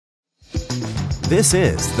This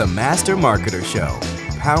is the Master Marketer Show,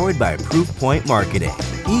 powered by Proofpoint Marketing.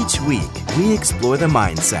 Each week, we explore the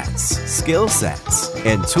mindsets, skill sets,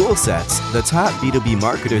 and tool sets the top B2B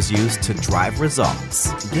marketers use to drive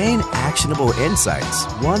results. Gain actionable insights,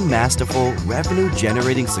 one masterful,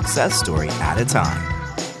 revenue-generating success story at a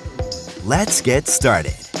time. Let's get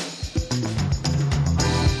started.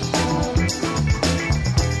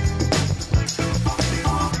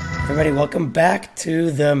 Everybody, welcome back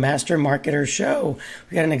to the Master Marketer Show.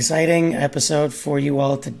 We got an exciting episode for you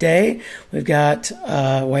all today. We've got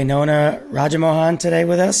Wainona Rajamohan today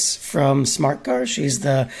with us from SmartCar. She's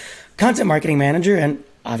the content marketing manager, and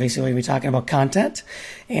obviously we're going to be talking about content,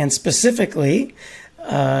 and specifically,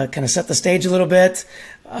 kind of set the stage a little bit.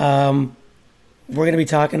 We're going to be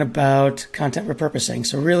talking about content repurposing.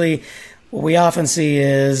 So really, what we often see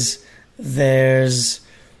is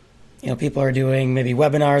people are doing maybe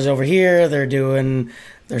webinars over here, they're doing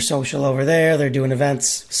their social over there, they're doing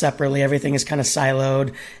events separately, everything is kind of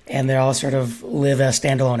siloed, and they all sort of live as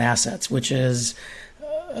standalone assets, which is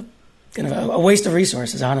kind of a waste of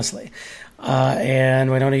resources, honestly.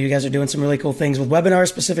 And I know you guys are doing some really cool things with webinars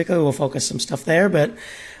specifically. We'll focus some stuff there, but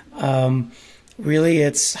really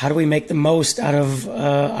it's how do we make the most out of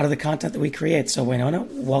the content that we create. So Wainona,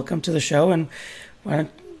 welcome to the show, and why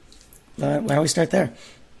don't we start there?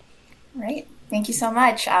 Right. Thank you so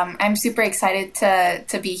much. I'm super excited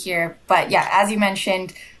to be here. But yeah, as you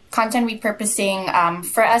mentioned, content repurposing,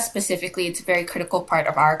 for us specifically, it's a very critical part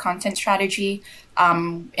of our content strategy,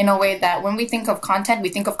 in a way that when we think of content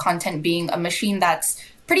being a machine that's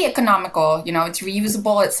pretty economical. It's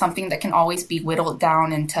reusable. It's something that can always be whittled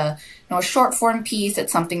down into a short form piece.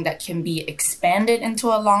 It's something that can be expanded into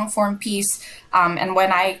a long form piece. And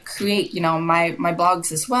when I create, my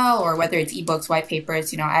blogs as well, or whether it's ebooks, white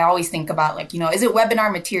papers, I always think about is it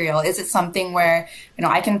webinar material? Is it something where,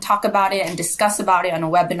 I can talk about it and discuss about it on a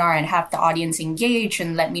webinar and have the audience engage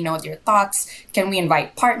and let me know their thoughts? Can we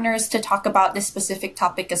invite partners to talk about this specific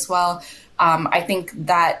topic as well? I think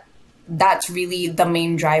that's really the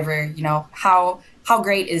main driver. How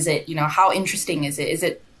great is it? How interesting is it? Is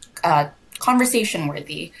it conversation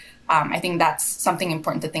worthy? I think that's something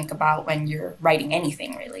important to think about when you're writing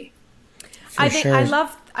anything, really. I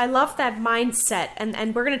love that mindset,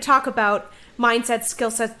 and we're going to talk about mindset,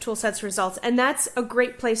 skill sets, tool sets, results, and that's a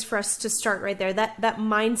great place for us to start right there. That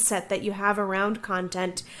mindset that you have around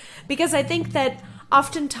content, because I think that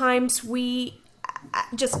oftentimes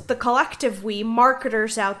just the collective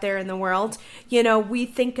marketers out there in the world, we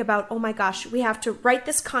think about, oh my gosh, we have to write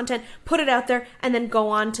this content, put it out there, and then go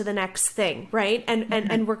on to the next thing, right?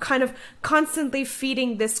 And we're kind of constantly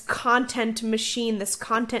feeding this content machine,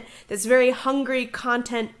 this very hungry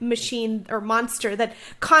content machine or monster that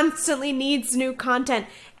constantly needs new content.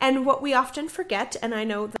 And what we often forget, and I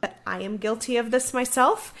know that I am guilty of this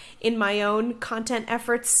myself in my own content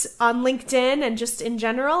efforts on LinkedIn and just in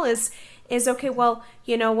general, is okay, well,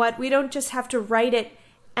 you know what? We don't just have to write it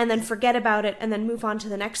and then forget about it and then move on to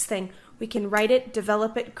the next thing. We can write it,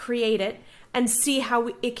 develop it, create it, and see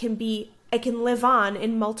how it can live on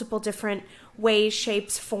in multiple different ways,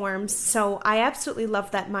 shapes, forms. So I absolutely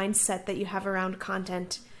love that mindset that you have around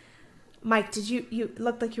content. Mike, did you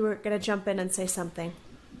looked like you were going to jump in and say something?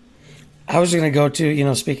 I was going to go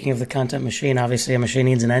to, speaking of the content machine, obviously a machine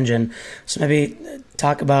needs an engine. So maybe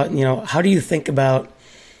talk about, how do you think about,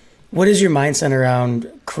 what is your mindset around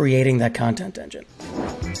creating that content engine?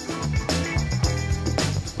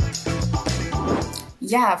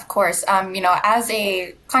 Yeah, of course. As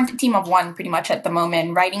a content team of one, pretty much at the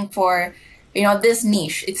moment, writing for, this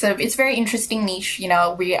niche. It's a very interesting niche.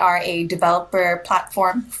 We are a developer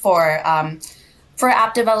platform for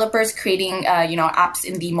app developers creating, apps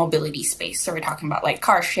in the mobility space. So we're talking about like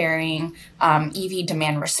car sharing, EV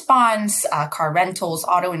demand response, car rentals,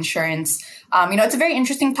 auto insurance. It's a very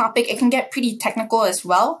interesting topic. It can get pretty technical as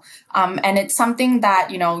well. And it's something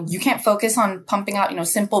that, you can't focus on pumping out,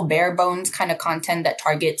 simple bare bones kind of content that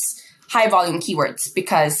targets high volume keywords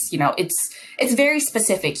because, it's very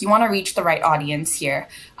specific. You want to reach the right audience here.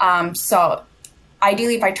 So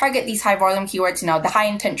ideally, if I target these high volume keywords, the high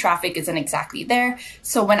intent traffic isn't exactly there.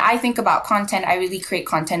 So when I think about content, I really create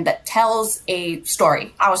content that tells a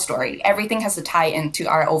story, our story. Everything has to tie into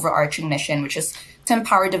our overarching mission, which is to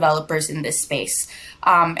empower developers in this space.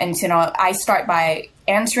 I start by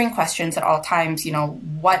answering questions at all times.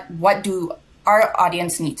 What do our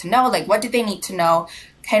audience need to know? Like, what do they need to know?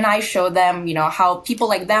 Can I show them, how people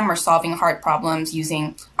like them are solving hard problems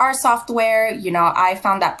using our software? I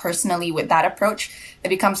found that personally with that approach, it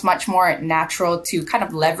becomes much more natural to kind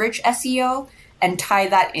of leverage SEO and tie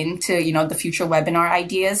that into, the future webinar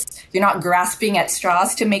ideas. You're not grasping at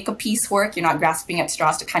straws to make a piece work. You're not grasping at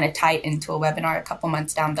straws to kind of tie it into a webinar a couple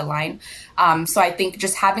months down the line. So I think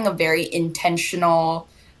just having a very intentional,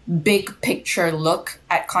 big picture look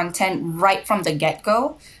at content right from the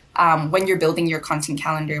get-go, when you're building your content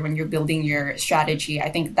calendar, when you're building your strategy, I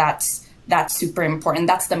think that's super important.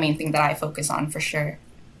 That's the main thing that I focus on for sure.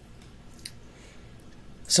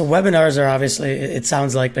 So webinars are obviously, it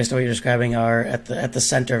sounds like based on what you're describing, are at the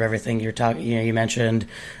center of everything you're talking. You mentioned,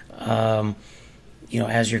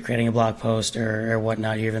 as you're creating a blog post or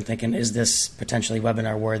whatnot, you're even thinking, is this potentially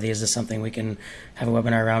webinar worthy? Is this something we can have a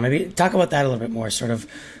webinar around? Maybe talk about that a little bit more. Sort of,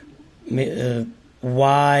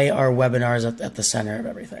 why are webinars at the center of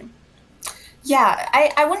everything? Yeah,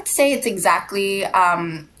 I wouldn't say it's exactly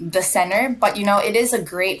the center, but it is a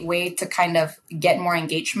great way to kind of get more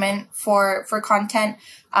engagement for content.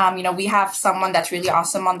 We have someone that's really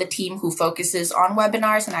awesome on the team who focuses on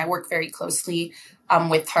webinars, and I work very closely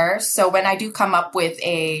with her. So when I do come up with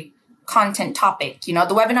a content topic, the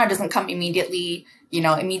webinar doesn't come immediately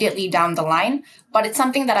down the line, but it's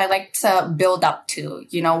something that I like to build up to.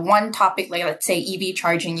 One topic, like let's say EV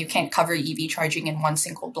charging, you can't cover EV charging in one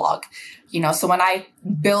single blog. So when I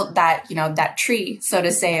built that, that tree, so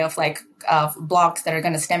to say, of blogs that are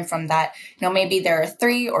going to stem from that, maybe there are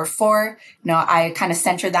 3 or 4, I kind of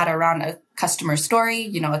center that around a customer story,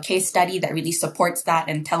 a case study that really supports that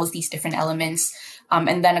and tells these different elements.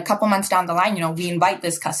 And then a couple months down the line, we invite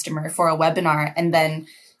this customer for a webinar and then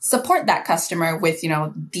support that customer with,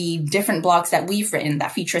 the different blogs that we've written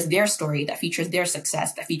that features their story, that features their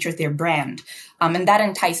success, that features their brand. And that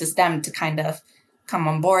entices them to kind of come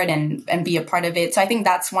on board and be a part of it. So I think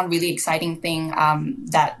that's one really exciting thing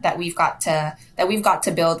that we've got to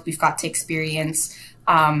build, we've got to experience.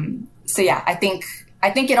 So yeah, I think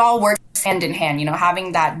it all works hand in hand,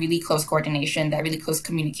 having that really close coordination, that really close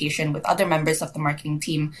communication with other members of the marketing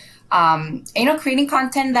team, creating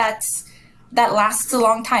content that lasts a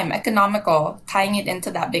long time, economical, tying it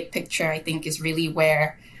into that big picture, I think is really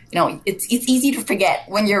where, it's easy to forget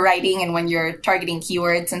when you're writing and when you're targeting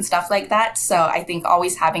keywords and stuff like that. So I think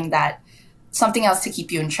always having that something else to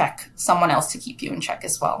keep you in check, someone else to keep you in check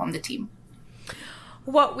as well on the team.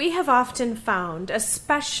 What we have often found,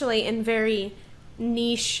 especially in very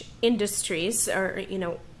niche industries or,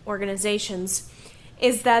 organizations,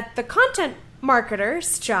 is that the content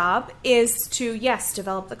marketer's job is to, yes,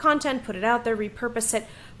 develop the content, put it out there, repurpose it,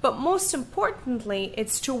 but most importantly,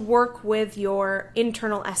 it's to work with your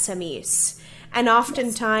internal SMEs. And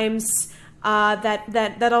oftentimes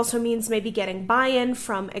that also means maybe getting buy-in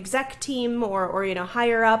from exec team or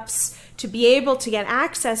higher ups to be able to get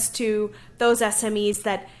access to those SMEs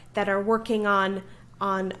that are working on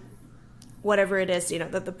whatever it is,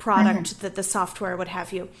 the product, the software, what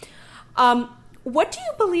have you. What do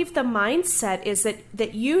you believe the mindset is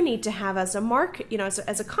that you need to have as a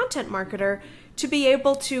as a content marketer to be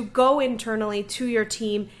able to go internally to your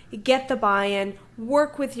team, get the buy-in,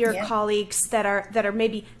 work with your colleagues that are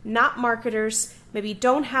maybe not marketers, maybe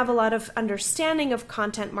don't have a lot of understanding of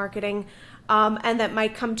content marketing, and that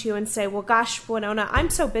might come to you and say, well, gosh, Winona, I'm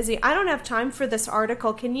so busy. I don't have time for this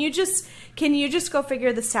article. Can you just go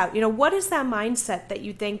figure this out? What is that mindset that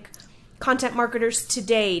you think content marketers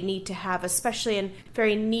today need to have, especially in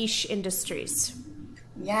very niche industries?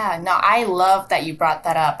 Yeah, no, I love that you brought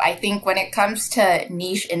that up. I think when it comes to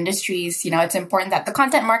niche industries, it's important that the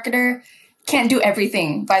content marketer can't do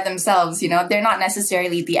everything by themselves. They're not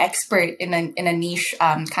necessarily the expert in a niche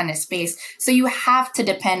kind of space. So you have to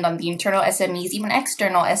depend on the internal SMEs, even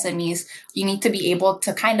external SMEs. You need to be able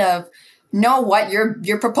to kind of know what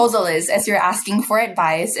your proposal is as you're asking for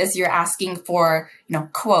advice, as you're asking for,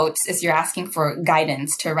 quotes, as you're asking for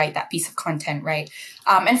guidance to write that piece of content, right?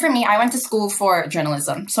 And for me, I went to school for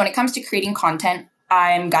journalism. So when it comes to creating content,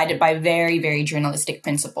 I'm guided by very, very journalistic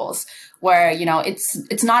principles where,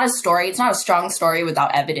 it's not a story. It's not a strong story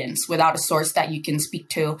without evidence, without a source that you can speak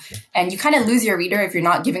to. And you kind of lose your reader if you're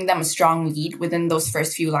not giving them a strong lead within those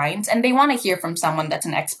first few lines. And they want to hear from someone that's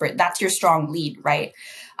an expert. That's your strong lead, right?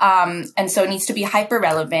 And so it needs to be hyper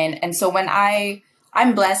relevant. And so when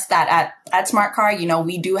I'm blessed that at SmartCar,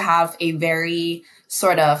 we do have a very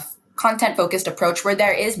sort of content focused approach where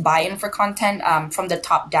there is buy-in for content from the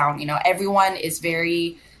top down. Everyone is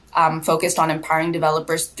very focused on empowering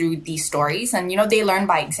developers through these stories, and they learn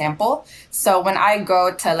by example. So when I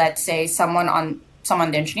go to, let's say, someone on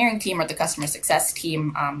the engineering team or the customer success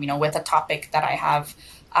team, with a topic that I have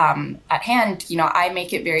at hand, I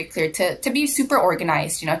make it very clear to be super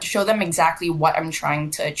organized, to show them exactly what I'm trying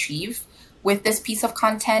to achieve with this piece of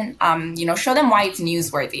content, show them why it's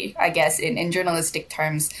newsworthy, I guess, in journalistic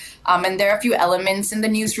terms. And there are a few elements in the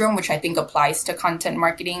newsroom, which I think applies to content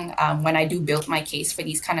marketing when I do build my case for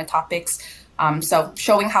these kind of topics. So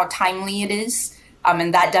showing how timely it is.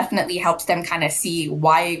 And that definitely helps them kind of see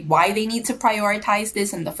why they need to prioritize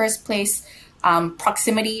this in the first place.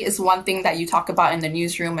 Proximity is one thing that you talk about in the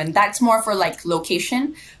newsroom, and that's more for like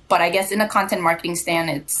location. But I guess in a content marketing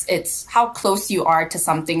stand, it's how close you are to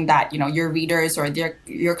something that, your readers or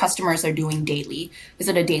your customers are doing daily. Is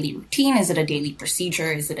it a daily routine? Is it a daily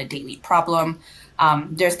procedure? Is it a daily problem?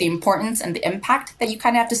 There's the importance and the impact that you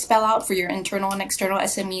kind of have to spell out for your internal and external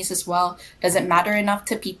SMEs as well. Does it matter enough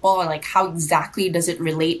to people? Or like how exactly does it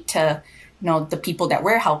relate to the people that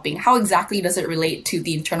we're helping? How exactly does it relate to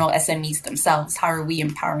the internal SMEs themselves? How are we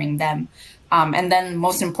empowering them? And then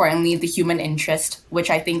most importantly, the human interest, which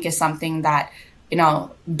I think is something that,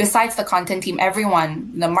 besides the content team,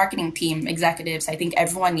 everyone, the marketing team, executives, I think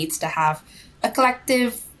everyone needs to have a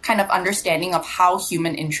collective kind of understanding of how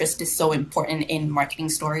human interest is so important in marketing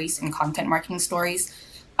stories and content marketing stories.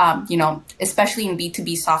 Especially in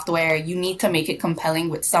B2B software, you need to make it compelling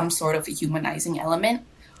with some sort of a humanizing element,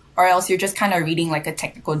 or else you're just kind of reading like a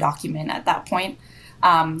technical document at that point.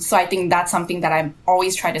 So I think that's something that I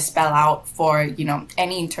always try to spell out for,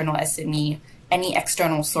 any internal SME, any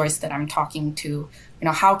external source that I'm talking to.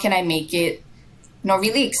 How can I make it,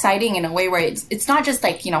 really exciting in a way where it's not just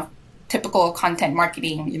like, typical content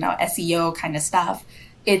marketing, SEO kind of stuff.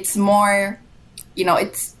 It's more,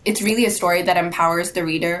 it's really a story that empowers the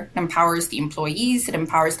reader, empowers the employees, it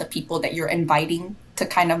empowers the people that you're inviting to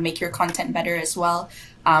kind of make your content better as well.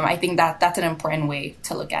 I think that's an important way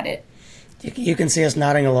to look at it. You can see us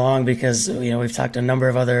nodding along because, we've talked to a number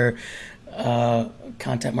of other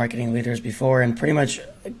content marketing leaders before, and pretty much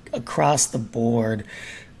across the board,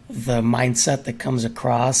 the mindset that comes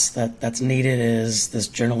across that's needed is this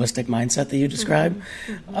journalistic mindset that you described.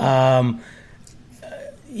 Mm-hmm.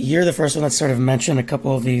 You're the first one that sort of mentioned a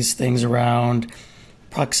couple of these things around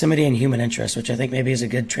proximity and human interest, which I think maybe is a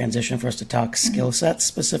good transition for us to talk skill sets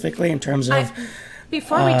specifically in terms of...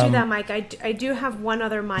 Before we do that, Mike, I do have one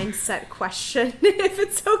other mindset question, if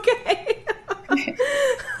it's okay.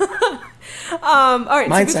 All right.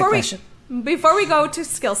 Mindset before we go to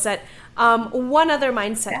skill set, one other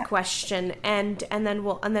mindset question, and then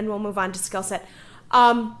we'll move on to skill set.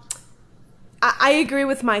 I agree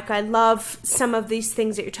with Mike. I love some of these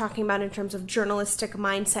things that you're talking about in terms of journalistic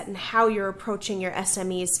mindset and how you're approaching your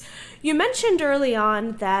SMEs. You mentioned early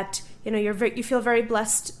on that you feel very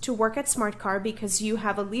blessed to work at SmartCar because you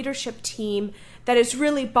have a leadership team that is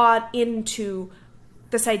really bought into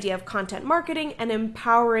this idea of content marketing and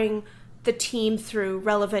empowering the team through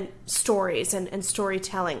relevant stories and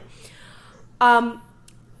storytelling.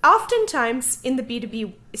 Oftentimes in the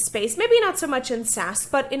B2B space, maybe not so much in SaaS,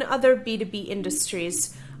 but in other B2B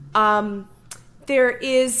industries, there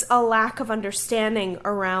is a lack of understanding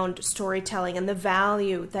around storytelling and the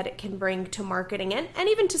value that it can bring to marketing and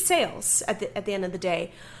even to sales at the end of the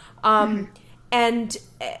day. And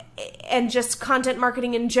just content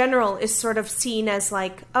marketing in general is sort of seen as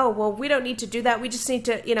like, oh, well, we don't need to do that. We just need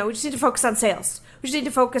to, focus on sales. We just need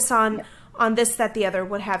to focus on this, that, the other,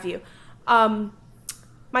 what have you.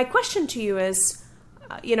 My question to you is,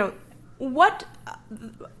 what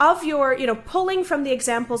of your, pulling from the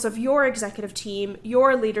examples of your executive team,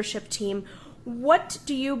 your leadership team, what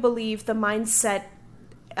do you believe the mindset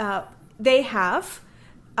they have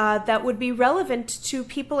that would be relevant to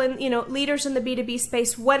people in, leaders in the B2B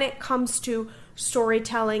space when it comes to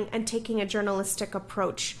storytelling and taking a journalistic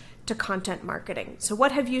approach to content marketing? So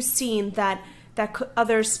what have you seen that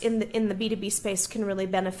others in the B2B space can really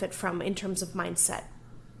benefit from in terms of mindset?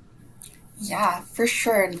 Yeah, for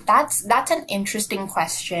sure. That's an interesting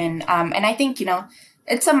question. And I think,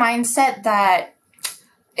 it's a mindset that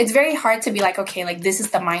it's very hard to be like, okay, like this is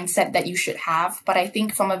the mindset that you should have. But I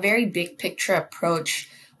think from a very big picture approach,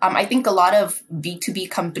 I think a lot of B2B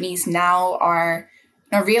companies now are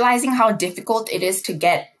realizing how difficult it is to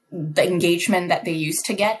get the engagement that they used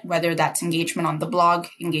to get, whether that's engagement on the blog,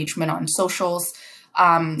 engagement on socials,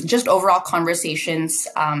 just overall conversations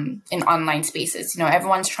in online spaces.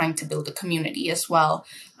 Everyone's trying to build a community as well.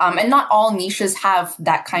 And not all niches have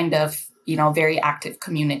that kind of, very active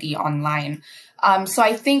community online. So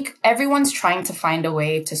I think everyone's trying to find a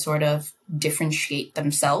way to sort of differentiate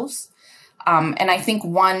themselves. And I think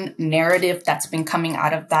one narrative that's been coming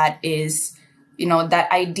out of that is,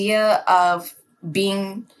 that idea of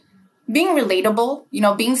being relatable,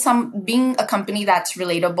 being a company that's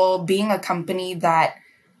relatable, being a company that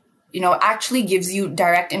actually gives you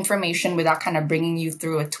direct information without kind of bringing you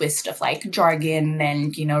through a twist of like jargon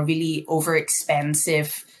and, really over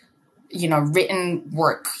expansive, written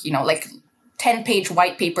work, like 10-page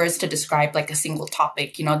white papers to describe like a single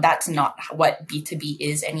topic. That's not what B2B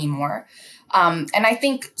is anymore. And I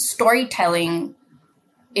think storytelling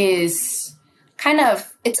is kind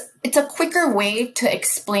of, it's a quicker way to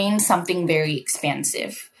explain something very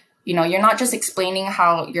expansive. You're not just explaining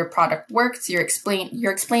how your product works, you're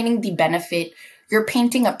explaining the benefit, you're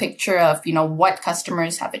painting a picture of, what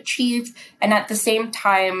customers have achieved. And at the same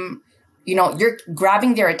time, you're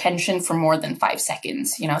grabbing their attention for more than 5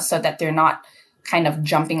 seconds, so that they're not kind of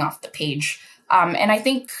jumping off the page. And I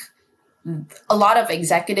think a lot of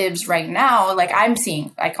executives right now, like I'm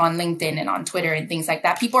seeing like on LinkedIn and on Twitter and things like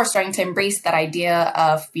that, people are starting to embrace that idea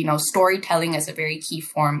of, storytelling as a very key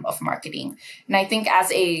form of marketing. And I think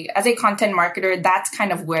as a content marketer, that's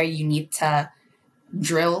kind of where you need to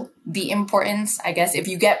drill the importance. I guess if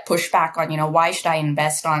you get pushback on, why should I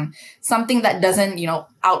invest on something that doesn't,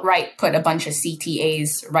 outright put a bunch of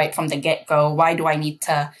CTAs right from the get-go? Why do I need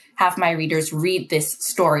to have my readers read this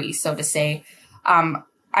story, so to say?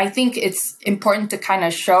 I think it's important to kind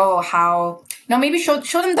of show how, maybe show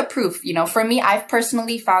them the proof. For me, I've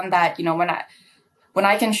personally found that, when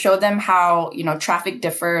I can show them how, traffic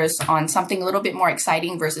differs on something a little bit more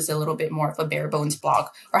exciting versus a little bit more of a bare bones blog,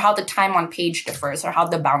 or how the time on page differs, or how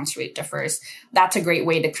the bounce rate differs, that's a great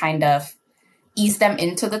way to kind of ease them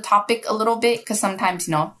into the topic a little bit. Because sometimes,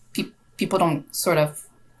 people don't sort of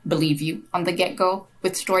believe you on the get-go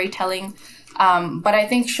with storytelling. But I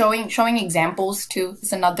think showing examples too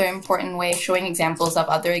is another important way, showing examples of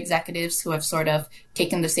other executives who have sort of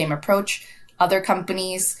taken the same approach, other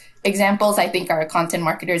companies. Examples, I think, are a content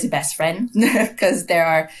marketer's best friend because there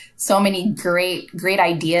are so many great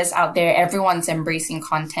ideas out there. Everyone's embracing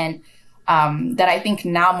content that I think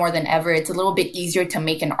now more than ever, it's a little bit easier to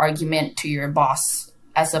make an argument to your boss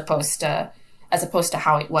as opposed to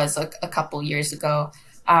how it was a couple years ago.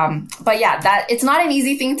 But yeah, that it's not an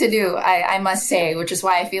easy thing to do, I must say, which is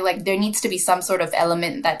why I feel like there needs to be some sort of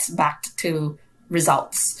element that's backed to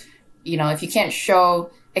results. If you can't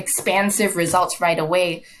show expansive results right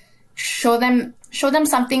away, show them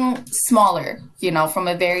something smaller, from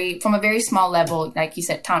a very small level, like you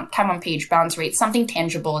said, time on page, bounce rate, something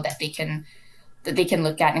tangible that they can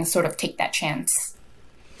look at and sort of take that chance.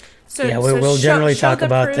 We'll generally talk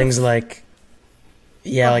about things like,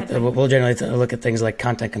 we'll generally look at things like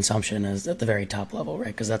content consumption as at the very top level, right?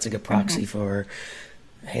 Because that's a good proxy for,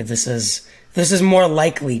 hey, this is more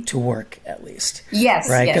likely to work, at least. Yes.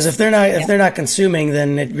 Right? Because if they're not consuming,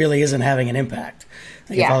 then it really isn't having an impact.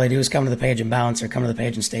 If all they do is come to the page and bounce, or come to the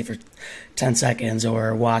page and stay for 10 seconds,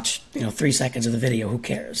 or watch 3 seconds of the video, who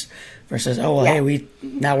cares? Versus, hey,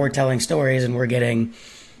 we're telling stories and we're getting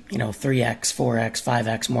 3x, 4x,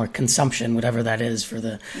 5x more consumption, whatever that is for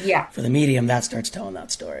the medium, that starts telling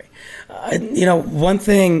that story. One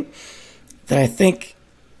thing that I think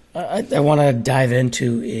I want to dive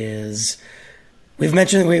into is we've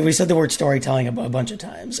mentioned, we said the word storytelling a bunch of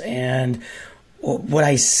times, and what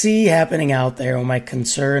I see happening out there, what my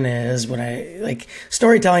concern is,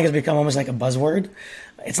 storytelling has become almost like a buzzword.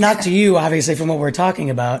 It's not to you, obviously, from what we're talking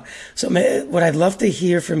about. So what I'd love to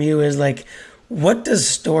hear from you is what does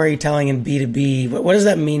storytelling in B2B, what does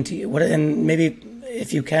that mean to you? And maybe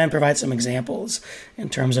if you can provide some examples in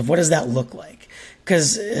terms of what does that look like?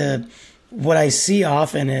 Because what I see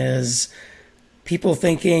often is people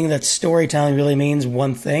thinking that storytelling really means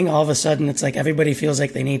one thing. All of a sudden, it's like everybody feels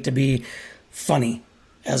like they need to be funny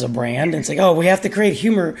as a brand. And it's like, we have to create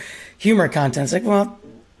humor content. It's like, well,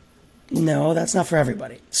 no, that's not for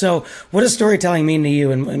everybody. So what does storytelling mean to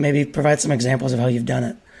you? And maybe provide some examples of how you've done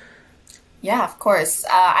it. Yeah, of course.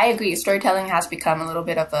 I agree. Storytelling has become a little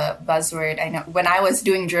bit of a buzzword. I know when I was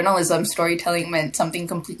doing journalism, storytelling meant something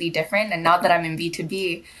completely different. And now that I'm in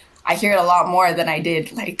B2B, I hear it a lot more than I did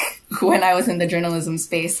when I was in the journalism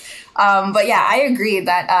space. But yeah, I agree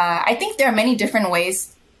that I think there are many different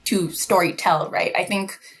ways to storytell, right? I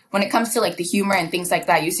think when it comes to the humor and things like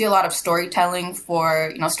that, you see a lot of storytelling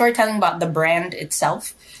for, storytelling about the brand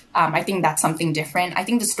itself. I think that's something different. I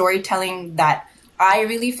think the storytelling that I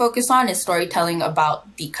really focus on is storytelling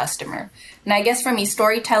about the customer. And I guess for me,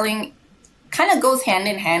 storytelling kind of goes hand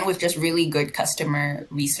in hand with just really good customer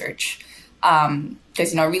research.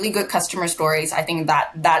 Because, really good customer stories, I think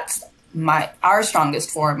that's our strongest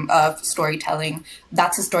form of storytelling.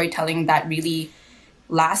 That's a storytelling that really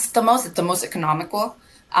lasts the most. It's the most economical.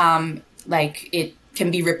 It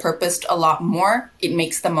can be repurposed a lot more. It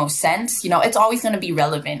makes the most sense. It's always going to be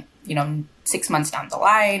relevant, 6 months down the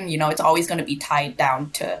line. It's always going to be tied down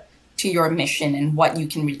to to your mission and what you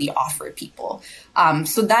can really offer people.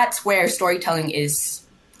 So that's where storytelling is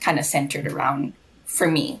kind of centered around for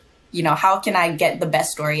me. You know, how can I get the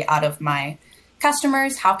best story out of my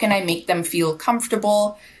customers? How can I make them feel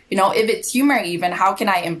comfortable? You know, if it's humor, even, how can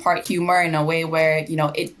I impart humor in a way where, you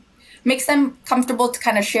know, it makes them comfortable to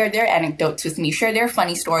kind of share their anecdotes with me, share their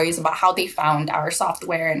funny stories about how they found our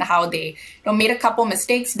software and how they, you know, made a couple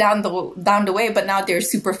mistakes down the way, but now they're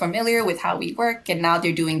super familiar with how we work and now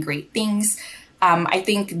they're doing great things. I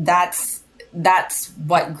think that's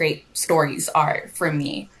what great stories are for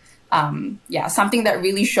me. Something that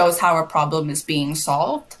really shows how a problem is being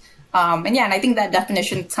solved. And I think that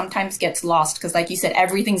definition sometimes gets lost because, like you said,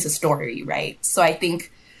 everything's a story, right? So I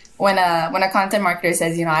think when a content marketer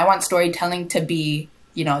says, you know, I want storytelling to be,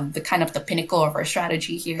 you know, the kind of the pinnacle of our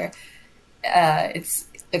strategy here, it's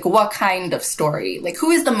like, what kind of story? Like,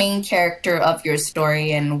 who is the main character of your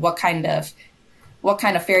story, and what kind of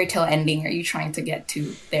fairy tale ending are you trying to get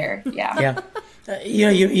to there? Yeah. You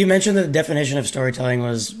know, you mentioned that the definition of storytelling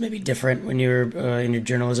was maybe different when you were in your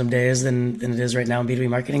journalism days than it is right now in B2B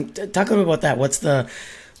marketing. Talk a little bit about that.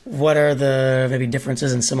 What are the maybe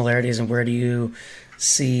differences and similarities, and where do you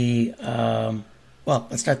see?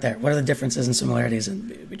 Let's start there. What are the differences and similarities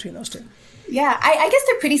between those two? Yeah, I guess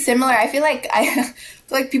they're pretty similar. I feel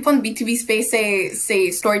like people in B2B space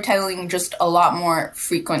say storytelling just a lot more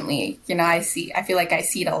frequently. You know, I feel like I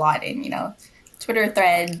see it a lot in, you know, Twitter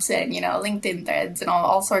threads and, you know, LinkedIn threads and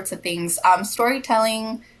all sorts of things.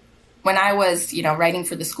 Storytelling, when I was, you know, writing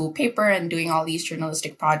for the school paper and doing all these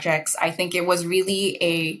journalistic projects, I think it was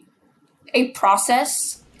really a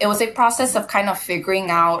process. It was a process of kind of figuring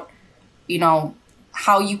out, you know,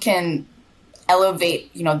 how you can elevate,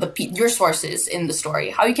 you know, your sources in the story,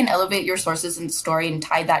 how you can elevate your sources in the story and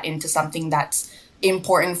tie that into something that's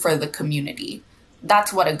important for the community.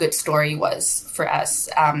 That's what a good story was for us.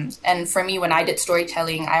 And for me, when I did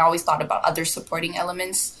storytelling, I always thought about other supporting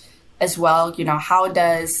elements as well. You know, how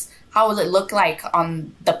will it look like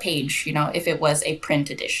on the page? You know, if it was a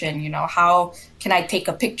print edition, you know, how can I take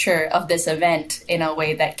a picture of this event in a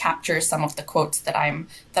way that captures some of the quotes that I'm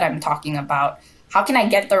talking about? How can I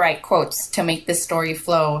get the right quotes to make this story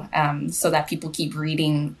flow so that people keep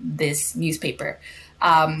reading this newspaper?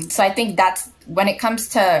 So I think that's when it comes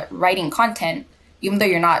to writing content, even though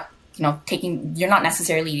you're not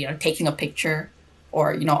necessarily, you know, taking a picture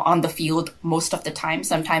or, you know, on the field most of the time.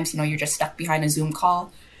 Sometimes, you know, you're just stuck behind a Zoom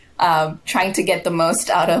call, trying to get the most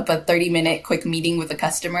out of a 30-minute quick meeting with a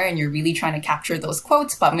customer, and you're really trying to capture those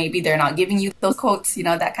quotes, but maybe they're not giving you those quotes, you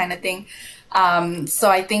know, that kind of thing. So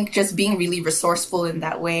I think just being really resourceful in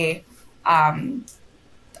that way,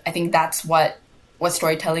 I think that's what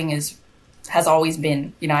storytelling has always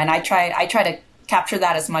been, you know, and I try to capture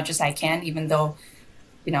that as much as I can, even though,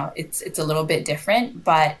 you know, it's a little bit different,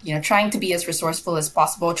 but, you know, trying to be as resourceful as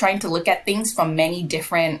possible, trying to look at things from many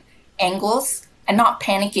different angles and not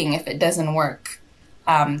panicking if it doesn't work.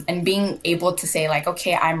 And being able to say, like,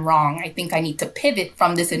 okay, I'm wrong. I think I need to pivot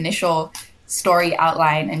from this initial story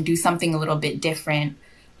outline and do something a little bit different.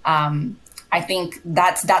 I think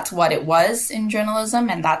that's what it was in journalism,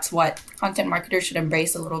 and that's what content marketers should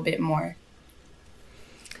embrace a little bit more.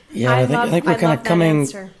 Yeah, I think we're kind of coming.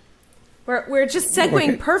 We're just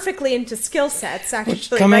segueing perfectly into skill sets,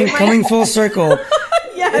 actually. Coming full circle.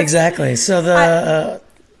 Yes. Exactly. So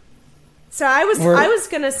I was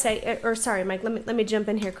going to say, or sorry, Mike, let me jump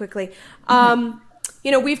in here quickly. You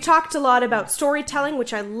know, we've talked a lot about storytelling,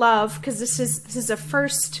 which I love, because this is a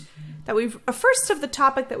first of the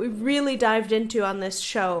topic that we've really dived into on this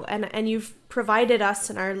show, and you've provided us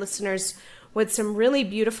and our listeners with some really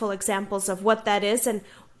beautiful examples of what that is and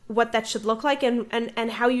what that should look like,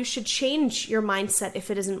 and how you should change your mindset if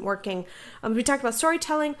it isn't working. We talked about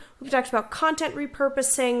storytelling. We talked about content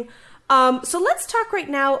repurposing. So let's talk right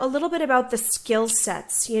now a little bit about the skill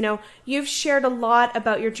sets. You know, you've shared a lot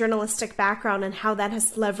about your journalistic background and how that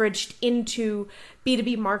has leveraged into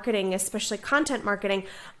B2B marketing, especially content marketing.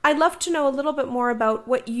 I'd love to know a little bit more about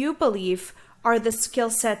what you believe are the skill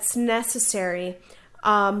sets necessary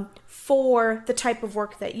for the type of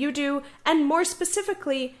work that you do, and more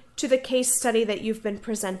specifically to the case study that you've been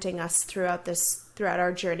presenting us throughout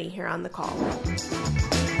our journey here on the call.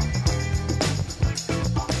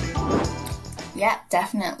 Yeah,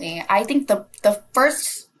 definitely. I think the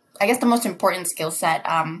first, I guess the most important skill set,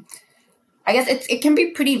 I guess it can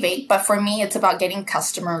be pretty vague, but for me, it's about getting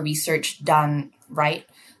customer research done right.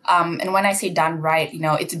 And when I say done right, you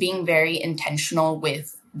know, it's being very intentional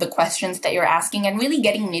with the questions that you're asking and really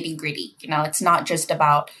getting nitty gritty. You know, it's not just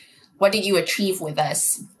about what did you achieve with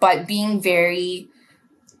us, but being very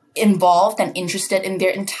involved and interested in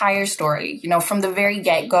their entire story. From the very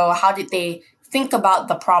get-go, how did they think about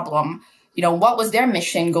the problem? What was their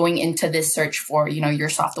mission going into this search for, your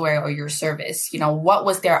software or your service? What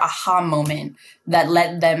was their aha moment that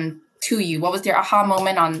led them to you? What was their aha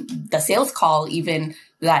moment on the sales call even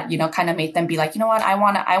that, kind of made them be like, what,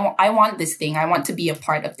 I want this thing. I want to be a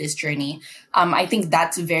part of this journey. I think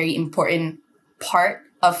that's a very important part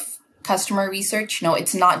of customer research.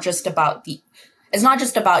 It's not just about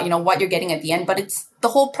what you're getting at the end, but it's the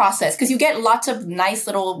whole process, because you get lots of nice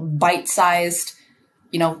little bite-sized,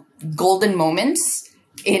 golden moments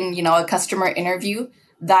in, a customer interview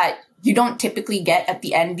that you don't typically get at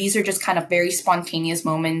the end. These are just kind of very spontaneous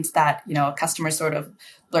moments that, a customer sort of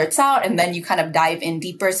blurts out, and then you kind of dive in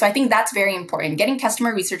deeper. So I think that's very important. Getting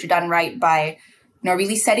customer research done right by,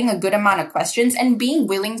 really setting a good amount of questions and being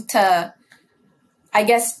willing to,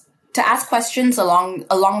 to ask questions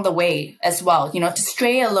along the way as well, to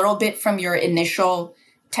stray a little bit from your initial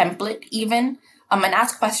template even, and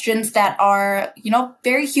ask questions that are,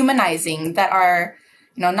 very humanizing, that are,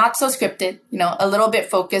 not so scripted, a little bit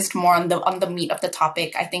focused more on the meat of the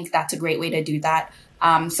topic. I think that's a great way to do that.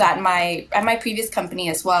 So at my previous company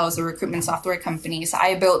as well, as a recruitment software company, so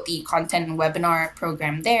I built the content and webinar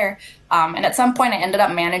program there. And at some point I ended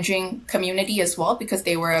up managing community as well, because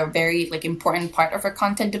they were a very important part of our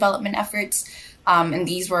content development efforts. And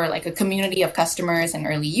these were a community of customers and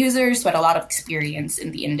early users who had a lot of experience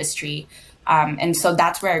in the industry. And so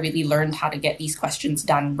that's where I really learned how to get these questions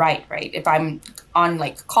done right? If I'm on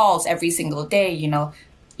calls every single day,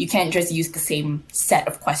 you can't just use the same set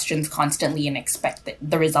of questions constantly and expect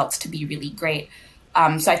the results to be really great.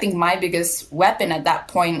 So I think my biggest weapon at that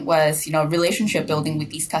point was, relationship building with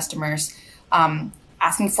these customers,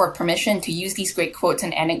 asking for permission to use these great quotes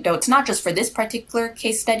and anecdotes, not just for this particular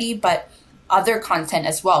case study, but other content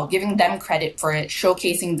as well, giving them credit for it,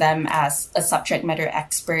 showcasing them as a subject matter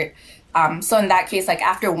expert. So in that case,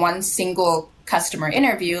 after one single customer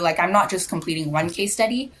interview, I'm not just completing one case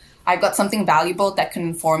study, I've got something valuable that can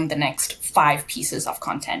inform the next 5 pieces of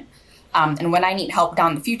content. And when I need help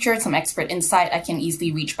down the future, some expert insight, I can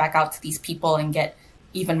easily reach back out to these people and get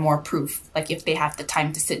even more proof, if they have the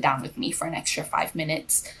time to sit down with me for an extra 5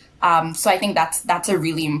 minutes. So I think that's a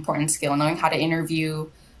really important skill, knowing how to interview,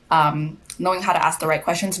 knowing how to ask the right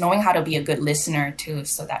questions, knowing how to be a good listener too,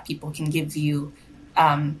 so that people can give you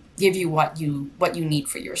what you need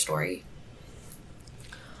for your story.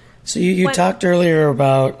 So you talked earlier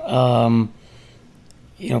about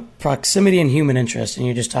proximity and human interest, and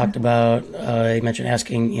you just talked about you mentioned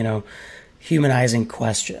asking humanizing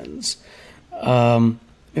questions.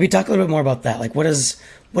 Maybe talk a little bit more about that. What does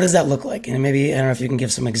that look like? And maybe I don't know if you can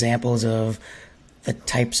give some examples of the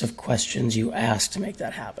types of questions you ask to make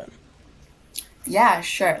that happen. Yeah,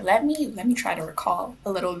 sure. Let me try to recall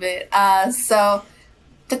a little bit. So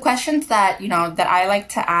the questions that that I like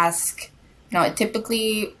to ask, it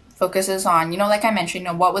typically focuses on, like I mentioned,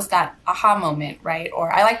 what was that aha moment, right?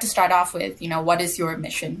 Or I like to start off with, what is your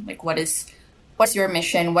mission? What's your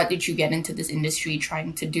mission? What did you get into this industry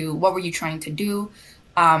trying to do? What were you trying to do?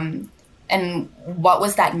 And what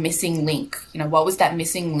was that missing link? What was that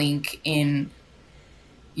missing link in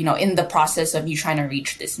the process of you trying to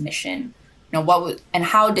reach this mission? And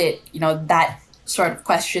how did, that sort of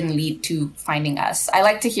question lead to finding us? I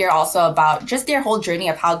like to hear also about just their whole journey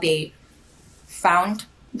of how they found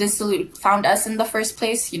us in the first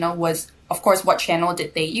place. Was, of course, what channel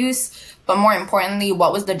did they use? But more importantly,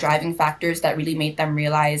 what was the driving factors that really made them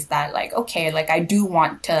realize that, I do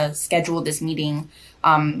want to schedule this meeting.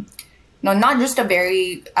 Not just a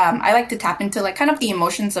very, I like to tap into kind of the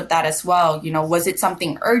emotions of that as well. Was it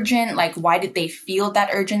something urgent? Why did they feel that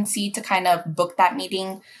urgency to kind of book that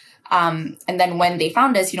meeting? And then when they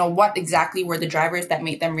found us, what exactly were the drivers that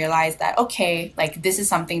made them realize that, okay, this is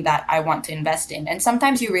something that I want to invest in. And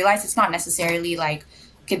sometimes you realize it's not necessarily okay,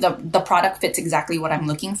 the product fits exactly what I'm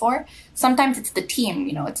looking for. Sometimes it's the team,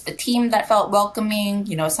 it's the team that felt welcoming.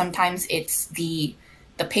 Sometimes it's the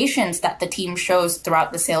patience that the team shows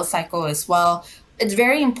throughout the sales cycle as well. It's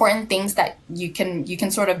very important things that you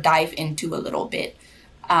can sort of dive into a little bit.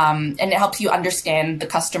 And it helps you understand the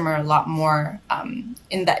customer a lot more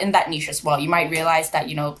in that niche as well. You might realize that,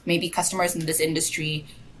 maybe customers in this industry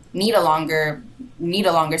need a longer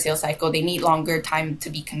sales cycle. They need longer time to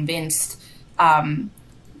be convinced.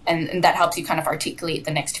 And that helps you kind of articulate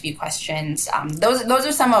the next few questions. Those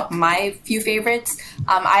are some of my few favorites.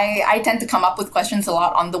 I tend to come up with questions a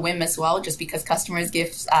lot on the whim as well, just because customers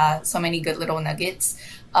give so many good little nuggets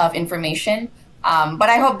of information. But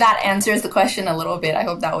I hope that answers the question a little bit. I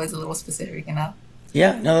hope that was a little specific enough.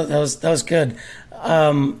 Yeah, no, that was good.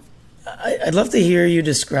 I'd love to hear you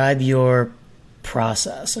describe your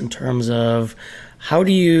process in terms of how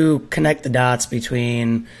do you connect the dots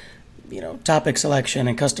between, topic selection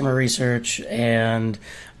and customer research and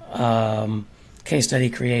case study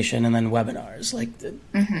creation and then webinars. Like,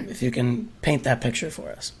 if you can paint that picture for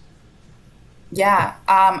us. Yeah,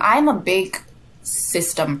 I'm a big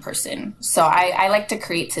system person. So I like to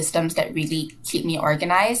create systems that really keep me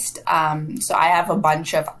organized. So I have a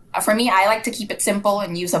bunch of, for me, I like to keep it simple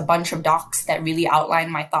and use a bunch of docs that really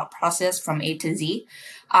outline my thought process from A to Z.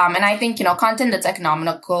 And I think, content that's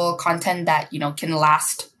economical, content that, can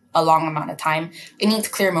last a long amount of time, it needs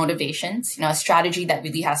clear motivations, a strategy that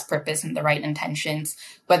really has purpose and the right intentions,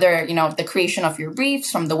 whether, the creation of your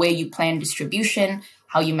briefs, from the way you plan distribution,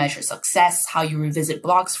 how you measure success, how you revisit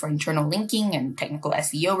blogs for internal linking and technical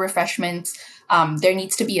SEO refreshments. There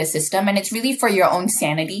needs to be a system, and it's really for your own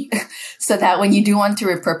sanity so that when you do want to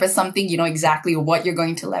repurpose something, you know exactly what you're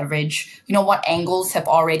going to leverage, what angles have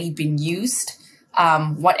already been used,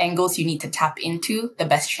 what angles you need to tap into, the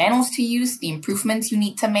best channels to use, the improvements you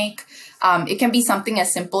need to make. It can be something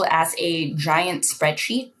as simple as a giant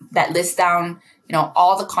spreadsheet that lists down,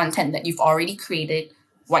 all the content that you've already created,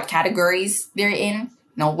 what categories they're in,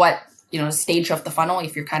 what, stage of the funnel,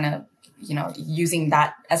 if you're kind of, using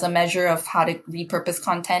that as a measure of how to repurpose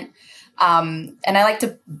content. And I like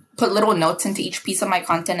to put little notes into each piece of my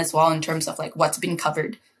content as well in terms of like what's been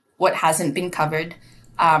covered, what hasn't been covered.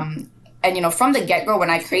 And, from the get-go,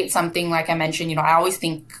 when I create something, like I mentioned, I always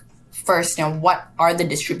think first, what are the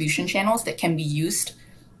distribution channels that can be used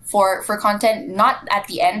for content, not at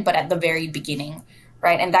the end, but at the very beginning,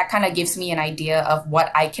 right? And that kind of gives me an idea of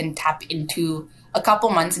what I can tap into a couple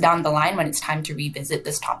months down the line when it's time to revisit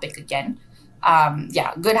this topic again.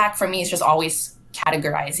 Good hack for me is just always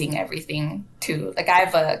categorizing everything too. Like I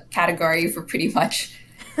have a category for pretty much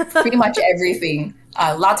everything.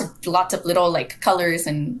 Lots of little like colors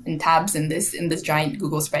and tabs in this giant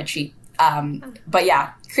Google spreadsheet. But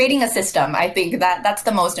yeah, creating a system, I think that's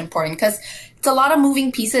the most important because it's a lot of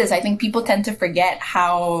moving pieces. I think people tend to forget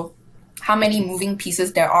how many moving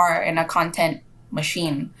pieces there are in a content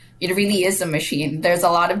machine. It really is a machine. There's a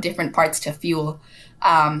lot of different parts to fuel.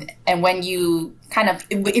 And when you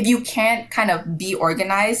if you can't kind of be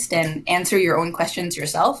organized and answer your own questions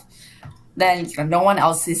yourself, then no one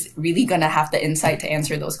else is really going to have the insight to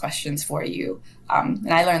answer those questions for you.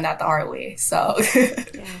 And I learned that the hard way. So,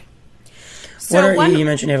 yeah. So you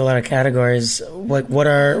mentioned you have a lot of categories.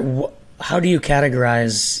 How do you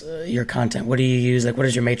categorize your content? What do you use? Like, what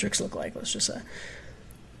does your matrix look like? Let's just say.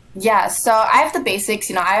 Yeah, so I have the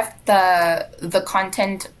basics. I have the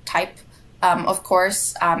content type, of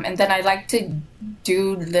course, and then I like to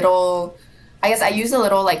do little. I guess I use a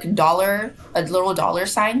little dollar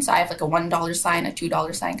sign. So I have like a $1 sign, a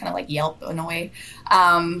 $2 sign, kind of like Yelp in a way.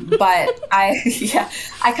 But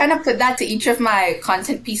I kind of put that to each of my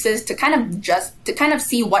content pieces to kind of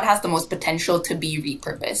see what has the most potential to be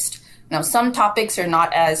repurposed. Now, some topics are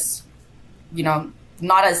not as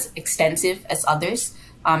extensive as others.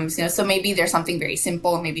 So maybe there's something very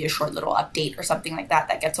simple, maybe a short little update or something like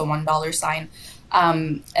that gets a $1 sign.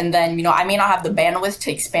 And then, I may not have the bandwidth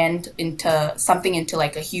to expand into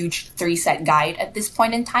like a huge 3-set guide at this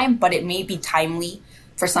point in time, but it may be timely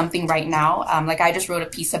for something right now. Like I just wrote a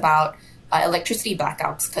piece about electricity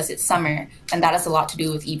blackouts because it's summer, and that has a lot to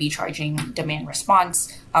do with EV charging demand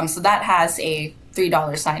response. So that has a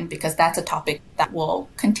 $3 sign because that's a topic that will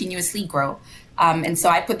continuously grow. And so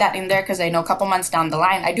I put that in there because I know a couple months down the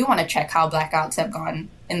line, I do want to check how blackouts have gone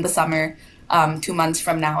in the summer 2 months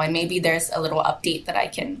from now. And maybe there's a little update that I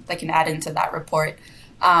can add into that report.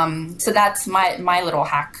 So that's my little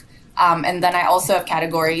hack. And then I also have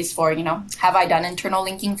categories for, have I done internal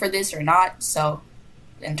linking for this or not? So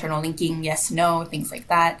internal linking, yes, no, things like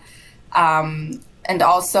that. And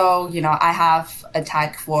also, I have a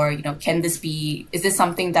tag for, is this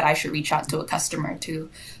something that I should reach out to a customer to?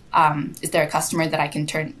 Is there a customer that I can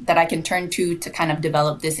turn to kind of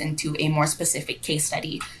develop this into a more specific case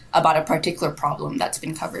study about a particular problem that's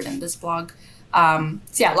been covered in this blog?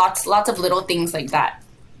 Lots of little things like that.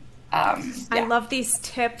 I love these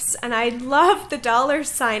tips, and I love the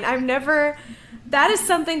 $. That is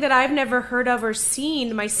something that I've never heard of or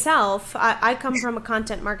seen myself. I come from a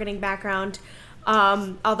content marketing background,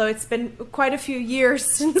 although it's been quite a few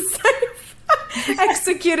years since I've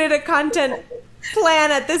executed a content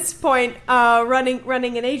plan at this point,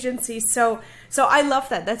 running an agency. So I love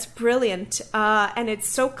that. That's brilliant. And it's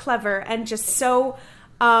so clever and just so,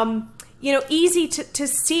 easy to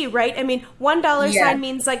see, right? I mean, $1 sign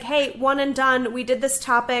means like, hey, one and done. We did this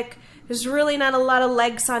topic. There's really not a lot of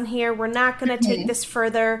legs on here. We're not going to take this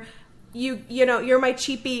further. you know, you're my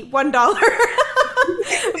cheapie $1,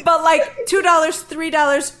 but like $2, $3,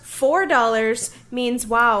 $4 means,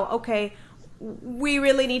 wow, okay, we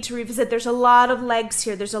really need to revisit. There's a lot of legs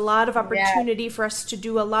here. There's a lot of opportunity for us to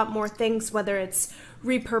do a lot more things, whether it's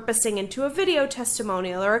repurposing into a video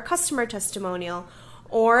testimonial or a customer testimonial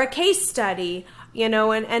or a case study, you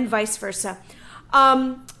know, and vice versa.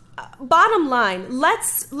 Bottom line,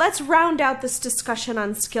 let's round out this discussion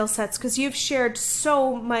on skill sets, because you've shared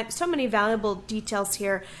so many valuable details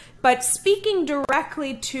here. But speaking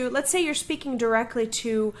directly to, let's say you're speaking directly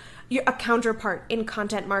to a counterpart in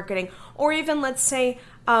content marketing, or even let's say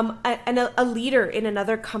a leader in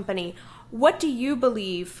another company, what do you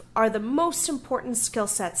believe are the most important skill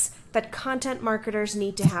sets that content marketers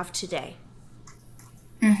need to have today?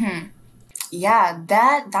 Mm-hmm. Yeah,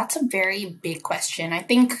 that's a very big question. I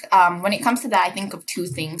think when it comes to that, I think of two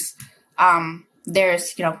things.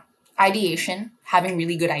 There's, you know, ideation, having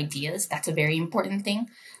really good ideas. That's a very important thing.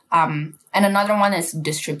 And another one is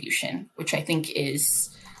distribution, which I think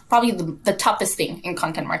is probably the toughest thing in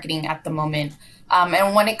content marketing at the moment.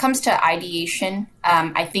 And when it comes to ideation,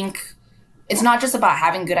 I think it's not just about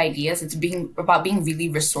having good ideas. It's about being really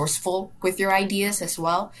resourceful with your ideas as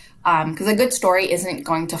well. Because a good story isn't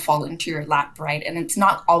going to fall into your lap, right? And it's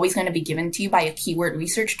not always going to be given to you by a keyword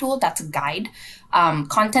research tool. That's a guide.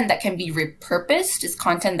 Content that can be repurposed is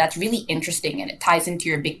content that's really interesting and it ties into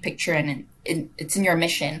your big picture and it's in your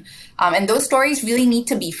mission. And those stories really need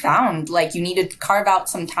to be found. Like, you need to carve out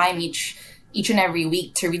some time each and every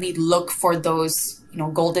week to really look for those, you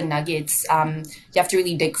know, golden nuggets. You have to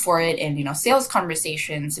really dig for it in, you know, sales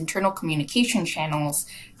conversations, internal communication channels,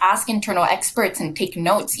 ask internal experts and take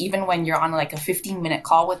notes. Even when you're on like a 15-minute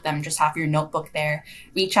call with them, just have your notebook there.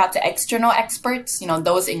 Reach out to external experts, you know,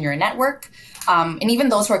 those in your network. And even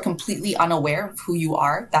those who are completely unaware of who you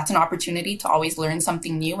are. That's an opportunity to always learn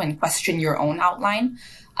something new and question your own outline.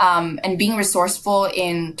 And being resourceful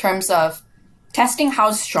in terms of testing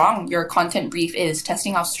how strong your content brief is,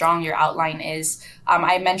 testing how strong your outline is.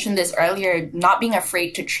 I mentioned this earlier, not being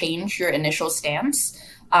afraid to change your initial stance,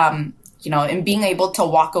 you know, and being able to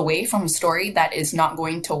walk away from a story that is not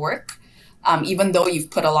going to work, even though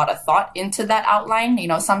you've put a lot of thought into that outline. You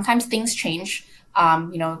know, sometimes things change.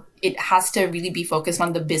 You know, it has to really be focused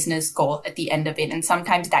on the business goal at the end of it. And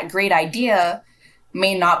sometimes that great idea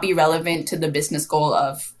may not be relevant to the business goal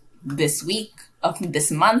of this week, of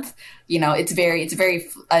this month. You know, it's very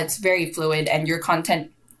fluid, and your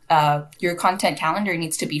content calendar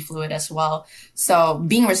needs to be fluid as well. So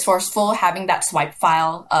being resourceful, having that swipe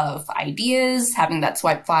file of ideas, having that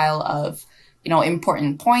swipe file of, you know,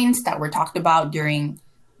 important points that were talked about during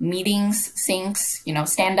meetings, syncs, you know,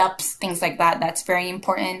 stand-ups, things like that. That's very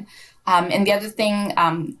important. And the other thing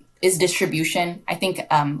is distribution. I think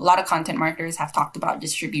a lot of content marketers have talked about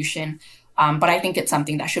distribution. But I think it's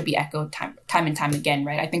something that should be echoed time and time again,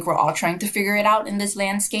 right? I think we're all trying to figure it out in this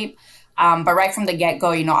landscape. But right from the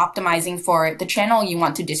get-go, you know, optimizing for the channel you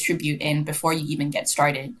want to distribute in before you even get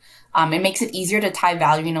started. It makes it easier to tie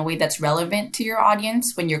value in a way that's relevant to your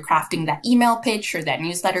audience when you're crafting that email pitch or that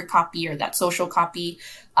newsletter copy or that social copy.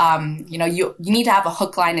 You know, you need to have a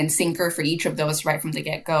hook, line, and sinker for each of those right from the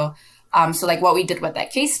get-go. So like what we did with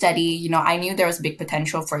that case study, you know, I knew there was big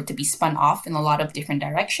potential for it to be spun off in a lot of different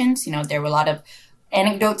directions. You know, there were a lot of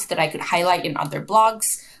anecdotes that I could highlight in other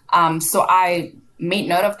blogs. So I made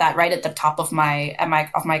note of that right at the top of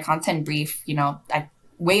my content brief. You know,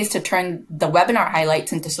 ways to turn the webinar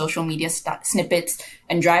highlights into social media snippets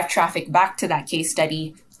and drive traffic back to that case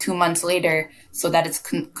study 2 months later so that it's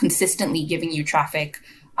consistently giving you traffic.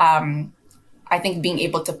 I think being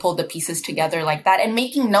able to pull the pieces together like that and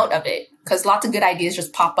making note of it, because lots of good ideas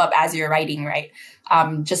just pop up as you're writing, right?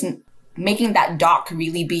 Just making that doc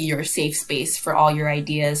really be your safe space for all your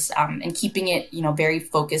ideas, and keeping it, you know, very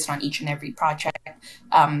focused on each and every project.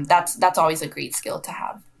 That's always a great skill to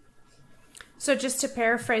have. So just to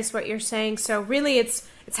paraphrase what you're saying, so really it's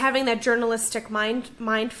having that journalistic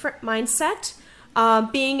mindset,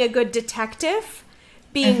 being a good detective,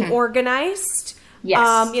 being organized.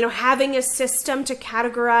 Yes. You know, having a system to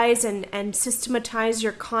categorize and systematize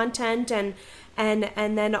your content, and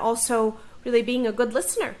then also really being a good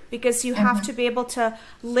listener, because you have to be able to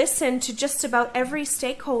listen to just about every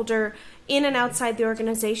stakeholder in and outside the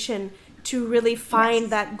organization to really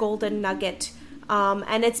find that golden nugget.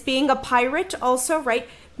 And it's being a pirate also, right?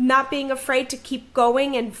 Not being afraid to keep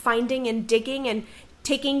going and finding and digging and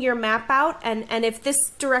taking your map out, and if this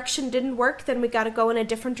direction didn't work, then we got to go in a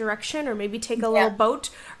different direction, or maybe take a little boat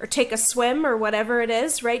or take a swim or whatever it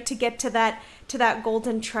is, right, to get to that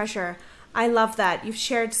golden treasure. I love that. You've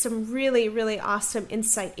shared some really, really awesome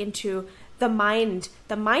insight into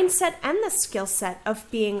the mindset and the skill set of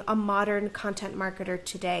being a modern content marketer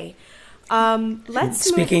today.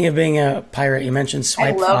 Speaking of being a pirate, you mentioned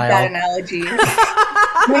swipe file. I love that analogy.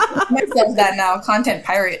 Myself that now, content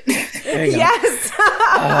pirate. Yes.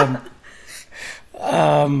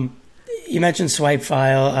 You mentioned swipe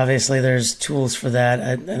file. Obviously, there's tools for that.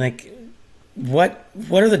 And like, what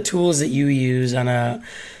are the tools that you use on a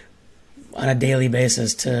daily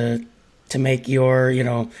basis to make your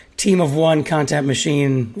team of one content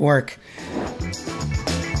machine work?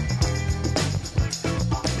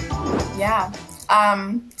 Yeah.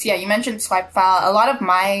 So you mentioned swipe file. A lot of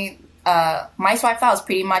my swipe file is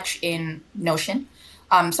pretty much in Notion.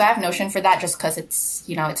 So I have Notion for that just because it's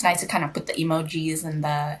nice to kind of put the emojis and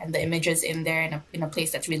the images in there in a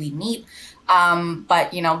place that's really neat.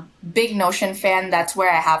 But big Notion fan. That's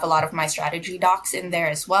where I have a lot of my strategy docs in there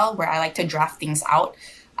as well, where I like to draft things out.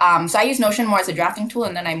 So I use Notion more as a drafting tool,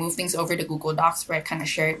 and then I move things over to Google Docs where I kind of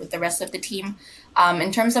share it with the rest of the team.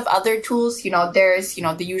 In terms of other tools, there's,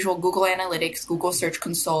 the usual Google Analytics, Google Search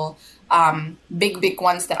Console, big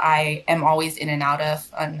ones that I am always in and out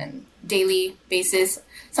of on a daily basis.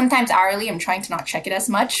 Sometimes hourly. I'm trying to not check it as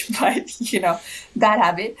much, but, bad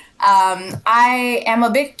habit. I am a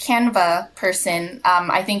big Canva person.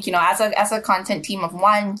 I think, as a content team of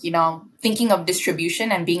one, thinking of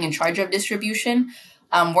distribution and being in charge of distribution,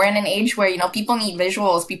 we're in an age where, people need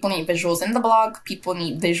visuals. People need visuals in the blog. People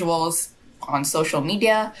need visuals on social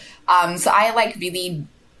media. So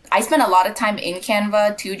I spend a lot of time in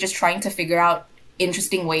Canva too, just trying to figure out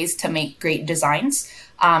interesting ways to make great designs.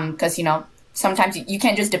 Because, sometimes you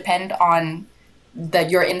can't just depend on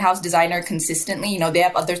your in-house designer consistently. They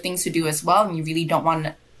have other things to do as well. And you really don't want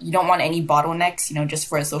any bottlenecks, just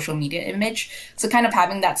for a social media image. So kind of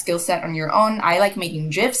having that skill set on your own. I like making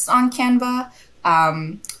GIFs on Canva.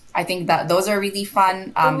 I think that those are really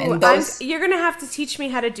fun. You're going to have to teach me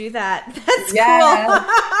how to do that. That's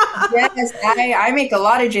cool. Yes, I make a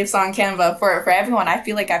lot of GIFs on Canva for everyone. I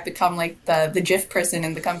feel like I've become like the GIF person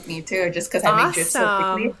in the company too, just because I make GIFs so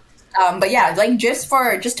quickly. But yeah, like GIFs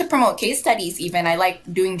just to promote case studies even. I like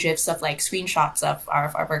doing GIFs of like screenshots of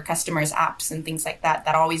our customers' apps and things like that.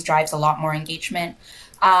 That always drives a lot more engagement.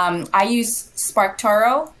 I use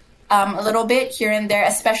SparkToro a little bit here and there,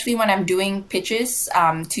 especially when I'm doing pitches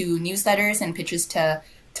to newsletters and pitches to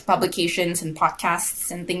publications and podcasts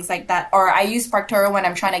and things like that. Or I use SparkToro when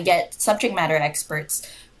I'm trying to get subject matter experts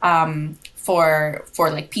for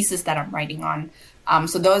like pieces that I'm writing on.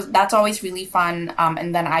 So that's always really fun.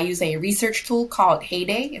 And then I use a research tool called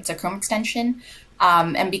Heyday. It's a Chrome extension.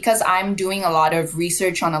 And because I'm doing a lot of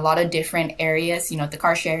research on a lot of different areas, the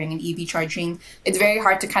car sharing and EV charging, it's very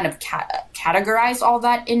hard to kind of categorize all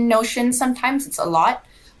that in Notion. Sometimes it's a lot.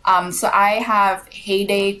 So I have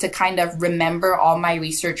Heyday to kind of remember all my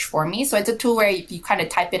research for me. So it's a tool where you kind of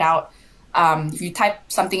type it out. If you type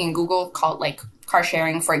something in Google called like car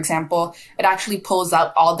sharing, for example, it actually pulls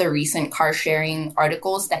out all the recent car sharing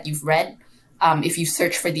articles that you've read. If you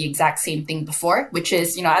search for the exact same thing before, which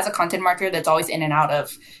is, as a content marketer that's always in and out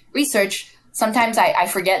of research, sometimes I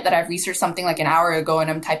forget that I've researched something like an hour ago and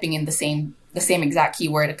I'm typing in the same exact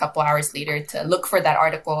keyword a couple hours later to look for that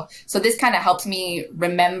article. So this kind of helps me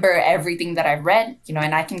remember everything that I've read,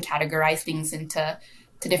 and I can categorize things into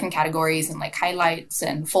different categories and like highlights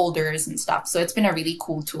and folders and stuff. So it's been a really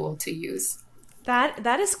cool tool to use.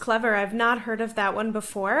 That is clever. I've not heard of that one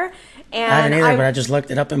before. And I haven't either, but I just looked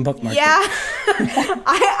it up and bookmarked it.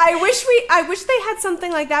 I wish they had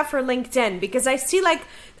something like that for LinkedIn, because I see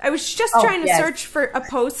I was just trying to search for a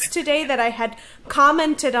post today that I had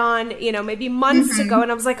commented on, maybe months ago,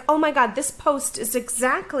 and I was like, oh my God, this post is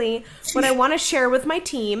exactly what I want to share with my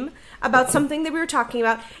team about something that we were talking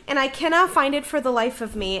about, and I cannot find it for the life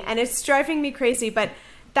of me, and it's driving me crazy, but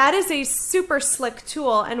that is a super slick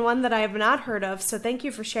tool and one that I have not heard of. So thank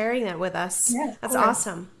you for sharing that with us. Yeah, that's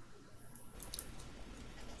awesome.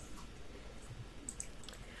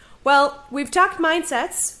 Well, we've talked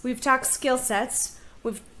mindsets, we've talked skill sets,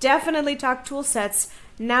 we've definitely talked tool sets.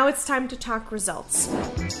 Now it's time to talk results.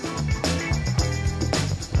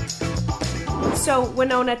 So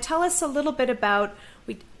Winona, tell us a little bit about,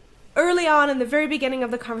 early on in the very beginning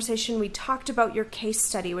of the conversation, we talked about your case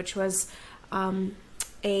study, which was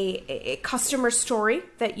a customer story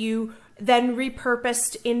that you then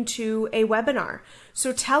repurposed into a webinar.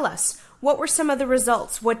 So tell us, what were some of the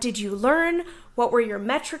results? What did you learn? What were your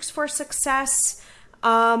metrics for success?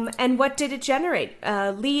 And what did it generate?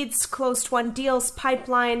 Leads, closed-won deals,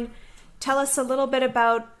 pipeline. Tell us a little bit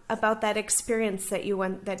about that experience that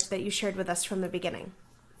you shared with us from the beginning.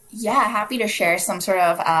 Yeah, happy to share some sort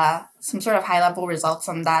of high-level results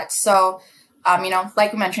on that. So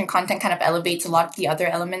Like we mentioned, content kind of elevates a lot of the other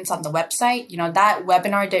elements on the website. That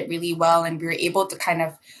webinar did really well, and we were able to kind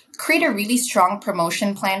of create a really strong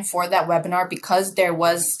promotion plan for that webinar because there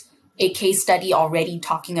was a case study already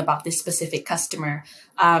talking about this specific customer.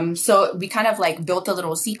 So we kind of like built a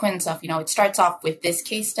little sequence of, it starts off with this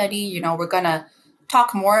case study. We're going to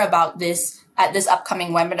talk more about this at this upcoming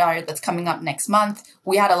webinar that's coming up next month.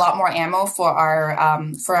 We had a lot more ammo for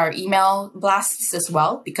our email blasts as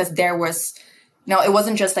well, because there was, it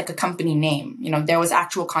wasn't just like a company name. There was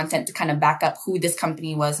actual content to kind of back up who this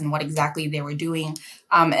company was and what exactly they were doing.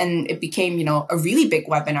 And it became, a really big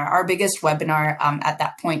webinar, our biggest webinar at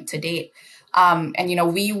that point to date.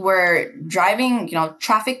 And, we were driving,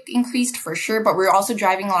 traffic increased for sure, but we were also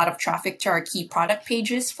driving a lot of traffic to our key product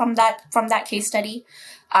pages from that case study.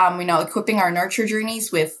 Equipping our nurture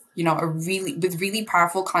journeys with, really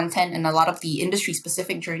powerful content and a lot of the industry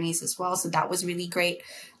specific journeys as well. So that was really great.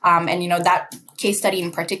 And, that case study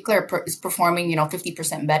in particular is performing,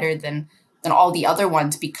 50% better than all the other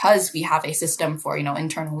ones because we have a system for,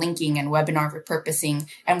 internal linking and webinar repurposing.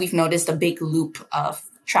 And we've noticed a big loop of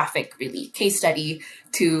traffic, really, case study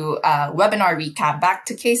to webinar recap, back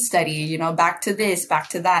to case study, back to this, back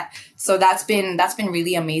to that. So that's been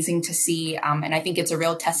really amazing to see. And I think it's a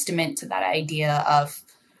real testament to that idea of,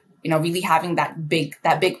 really having that big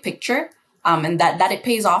picture. And that it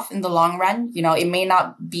pays off in the long run. It may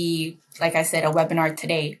not be, like I said, a webinar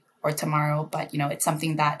today or tomorrow, but, it's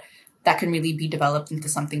something that can really be developed into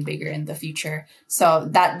something bigger in the future. So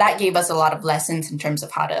that gave us a lot of lessons in terms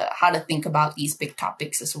of how to think about these big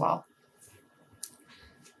topics as well.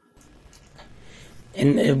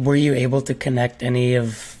 And were you able to connect any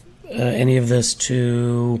of this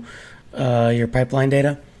to your pipeline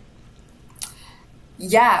data?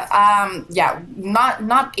 Yeah.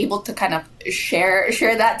 Not able to kind of share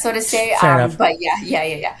that, so to say. Fair enough. But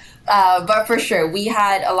yeah. But for sure, we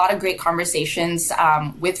had a lot of great conversations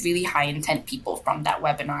with really high intent people from that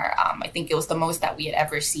webinar. I think it was the most that we had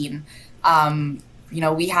ever seen. I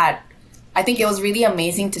think it was really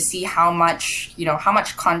amazing to see how much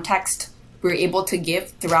context we were able to give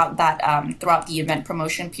throughout the event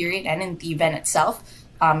promotion period and in the event itself.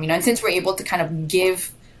 And since we're able to kind of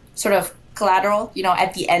give sort of collateral,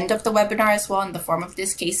 at the end of the webinar as well in the form of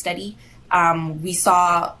this case study, we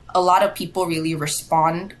saw a lot of people really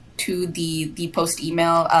respond to the post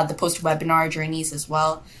email, the post webinar journeys as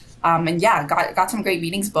well. And yeah, got some great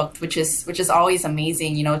meetings booked, which is always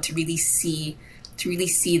amazing, to really see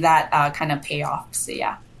that kind of payoff. So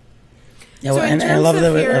yeah. Yeah, well, and I love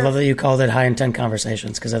that you called it high intent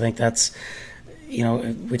conversations, because I think that's,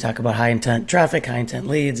 we talk about high intent traffic, high intent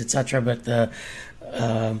leads, etc. But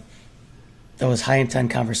those high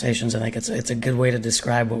intent conversations, I think it's a good way to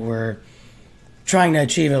describe what we're trying to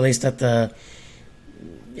achieve, at least at the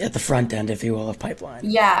front end, if you will, of pipeline.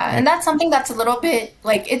 Yeah, and that's something that's a little bit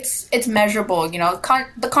like it's measurable.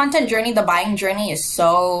 The content journey, the buying journey is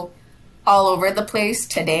so all over the place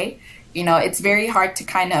today. It's very hard to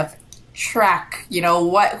kind of track,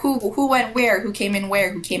 who went where, who came in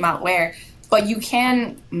where, who came out where. But you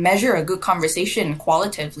can measure a good conversation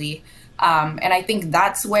qualitatively, and I think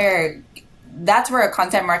that's where a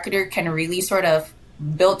content marketer can really sort of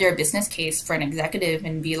build their business case for an executive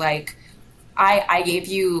and be like, I gave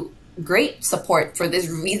you great support for this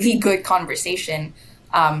really good conversation.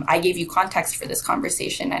 I gave you context for this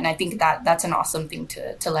conversation. And I think that's an awesome thing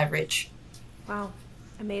to leverage. Wow.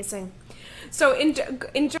 Amazing. So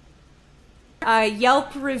in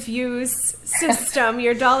Yelp reviews system,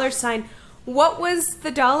 your $, what was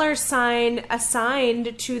the $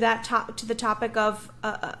 assigned to the topic of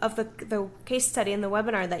the case study and the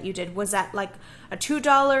webinar that you did? Was that like a $2,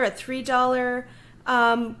 a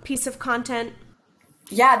 $3 piece of content?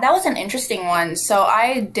 Yeah, that was an interesting one. So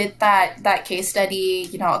I did that case study,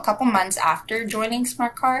 a couple months after joining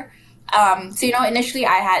SmartCar. So initially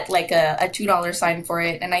I had like a $2 sign for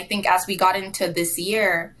it, and I think as we got into this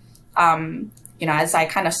year, as I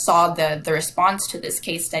kind of saw the response to this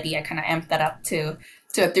case study, I kind of amped that up to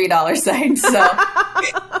a $3 sign. So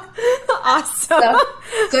awesome.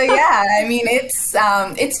 So yeah, I mean, it's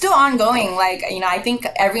still ongoing. Like, I think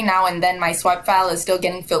every now and then my swipe file is still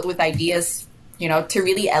getting filled with ideas, to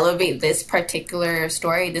really elevate this particular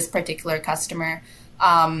story, this particular customer.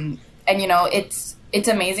 And, it's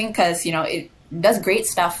amazing because, it does great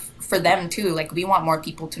stuff for them too. Like, we want more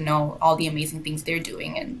people to know all the amazing things they're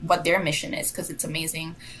doing and what their mission is, because it's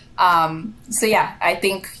amazing. So yeah, I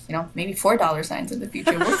think, maybe $4 signs in the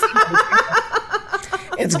future. We'll see.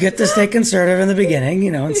 It's good to stay conservative in the beginning,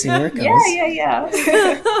 and see where it goes. Yeah.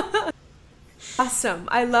 Awesome.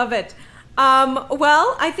 I love it.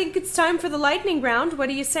 Well, I think it's time for the lightning round. What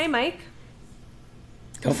do you say, Mike?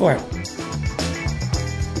 Go for it.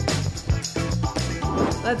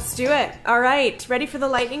 Let's do it. All right. Ready for the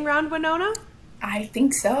lightning round, Winona? I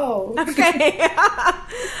think so. Okay.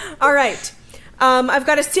 All right. I've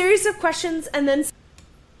got a series of questions and then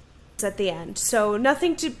at the end. So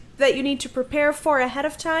nothing that you need to prepare for ahead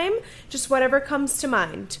of time, just whatever comes to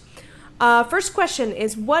mind. First question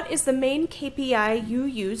is, what is the main KPI you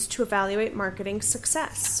use to evaluate marketing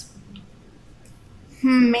success?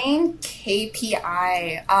 Main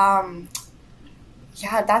KPI.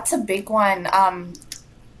 Yeah, that's a big one.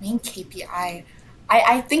 Main KPI.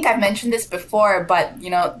 I think I've mentioned this before, but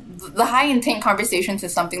the high intent conversations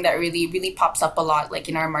is something that really, really pops up a lot, like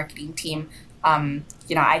in our marketing team.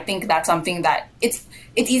 I think that's something that it's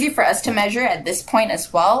easy for us to measure at this point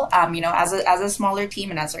as well. As a smaller team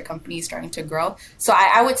and as our company is starting to grow. So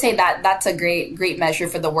I would say that that's a great measure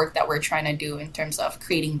for the work that we're trying to do in terms of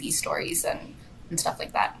creating these stories and stuff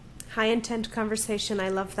like that. High intent conversation. I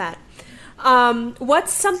love that.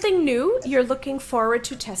 What's something new you're looking forward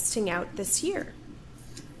to testing out this year?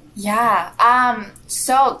 Yeah.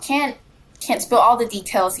 So can't spill all the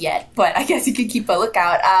details yet, but I guess you could keep a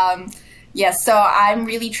lookout. So I'm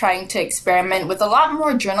really trying to experiment with a lot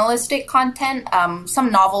more journalistic content,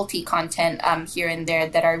 some novelty content here and there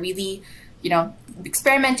that are really,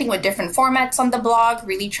 experimenting with different formats on the blog,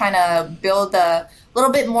 really trying to build a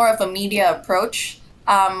little bit more of a media approach,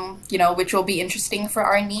 which will be interesting for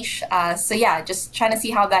our niche. Just trying to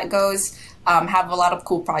see how that goes. Have a lot of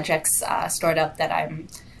cool projects stored up that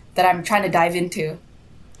I'm trying to dive into.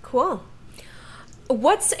 Cool.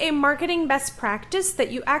 What's a marketing best practice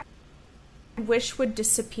that you actually wish would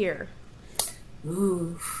disappear?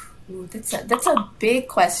 Ooh, that's a big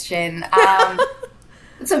question.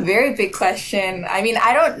 It's a very big question. I mean,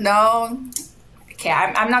 I don't know. Okay,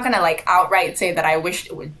 I'm not gonna outright say that I wish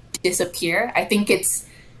it would disappear. I think it's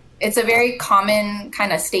a very common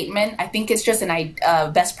kind of statement. I think it's just an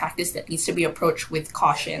best practice that needs to be approached with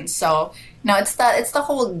caution. So it's the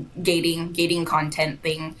whole gating content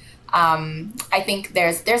thing. I think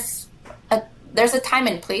there's a time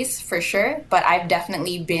and place for sure, but I've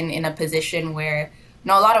definitely been in a position where a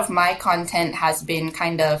lot of my content has been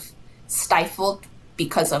kind of stifled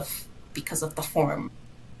because of the form.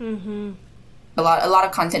 Mm-hmm. A lot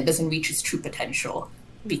of content doesn't reach its true potential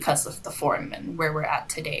because of the form and where we're at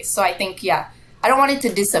today. So I think, I don't want it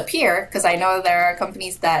to disappear because I know there are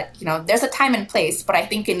companies that, there's a time and place, but I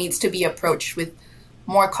think it needs to be approached with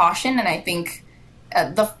more caution. And I think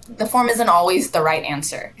the form isn't always the right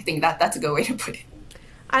answer. I think that's a good way to put it.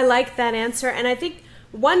 I like that answer. And I think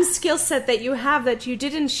one skill set that you have that you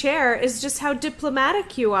didn't share is just how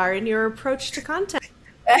diplomatic you are in your approach to content.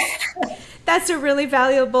 That's a really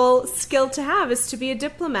valuable skill to have, is to be a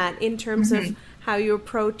diplomat in terms of how you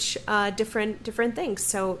approach different things.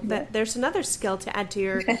 So there's another skill to add to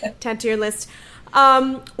your list.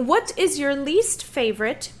 What is your least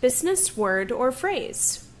favorite business word or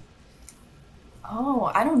phrase?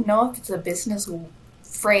 Oh, I don't know if it's a business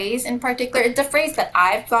phrase in particular. It's a phrase that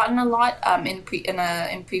I've gotten a lot in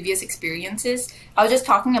previous experiences. I was just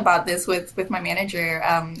talking about this with my manager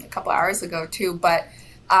a couple hours ago too, but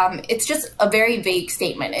it's just a very vague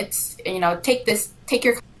statement. It's, take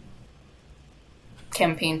your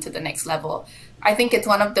campaign to the next level. I think it's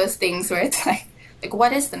one of those things where it's like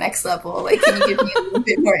what is the next level? Can you give me a little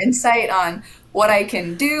bit more insight on what I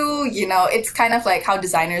can do? It's kind of like how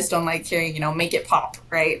designers don't like hearing, make it pop,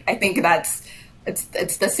 right? I think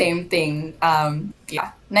it's the same thing.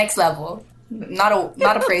 Next level. Not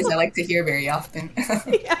a phrase I like to hear very often.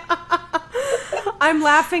 Yeah. I'm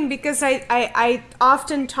laughing because I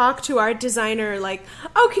often talk to our designer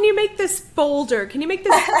can you make this bolder? Can you make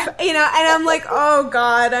this, and I'm like, oh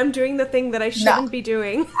God, I'm doing the thing that I shouldn't be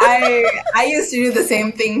doing. I used to do the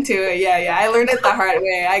same thing too. Yeah. I learned it the hard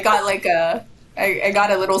way. I got I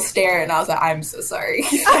got a little stare and I was like, I'm so sorry.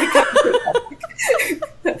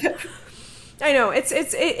 I know it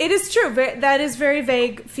is true. That is very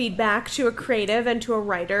vague feedback to a creative and to a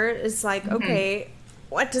writer. Is okay,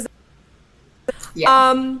 what does that?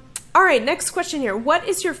 Yeah. All right, next question here. What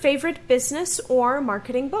is your favorite business or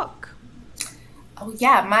marketing book? Oh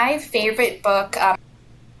yeah, my favorite book,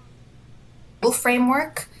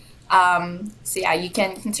 Framework. You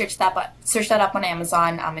can search that up on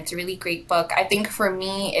Amazon. It's a really great book. I think for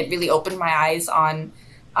me, it really opened my eyes on.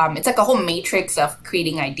 It's like a whole matrix of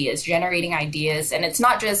creating ideas, generating ideas, and it's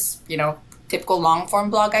not just typical long form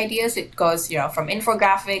blog ideas. It goes from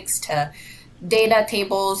infographics to data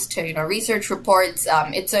tables to research reports.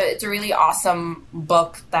 It's a really awesome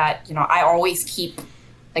book that I always keep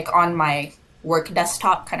on my work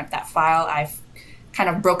desktop, kind of that file. I've kind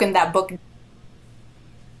of broken that book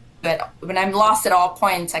But when I'm lost at all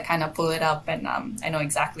points, I kind of pull it up, and I know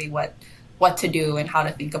exactly what to do and how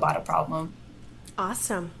to think about a problem.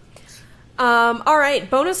 Awesome. All right,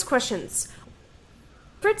 bonus questions.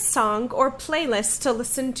 Favorite song or playlist to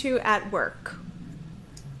listen to at work?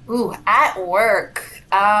 Ooh, at work.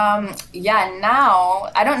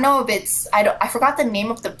 Now I don't know if it's I forgot the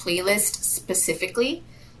name of the playlist specifically,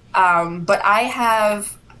 but I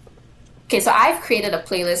have. Okay, so I've created a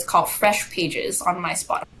playlist called Fresh Pages on my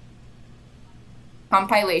Spotify.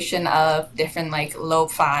 Compilation of different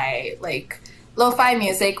lo-fi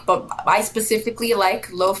music, but I specifically like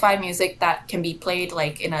lo-fi music that can be played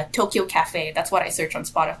in a Tokyo cafe. That's what I search on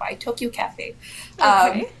Spotify, Tokyo cafe.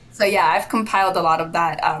 Okay. So yeah, I've compiled a lot of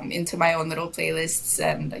that into my own little playlists,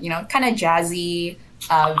 and kind of jazzy,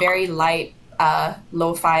 very light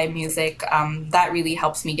lo-fi music. That really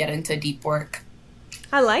helps me get into deep work.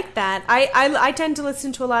 I like that. I tend to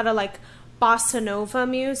listen to a lot of bossa nova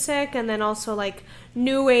music, and then also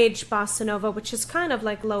new age bossa nova, which is kind of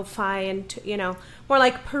lo-fi and more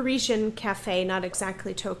like Parisian cafe, not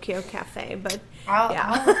exactly Tokyo cafe, but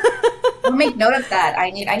I'll make note of that.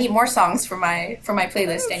 I need more songs for my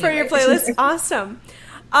playlist anyways. For your playlist. Awesome.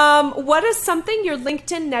 What is something your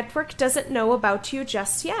LinkedIn network doesn't know about you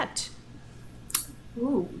just yet?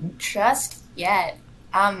 Ooh, just yet.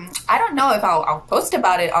 I don't know if I'll post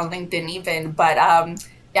about it on LinkedIn even, but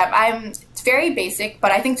it's very basic,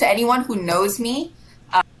 but I think to anyone who knows me,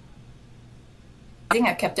 I think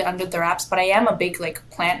I've kept it under the wraps, but I am a big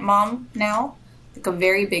plant mom now, a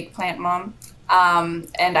very big plant mom.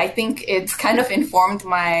 And I think it's kind of informed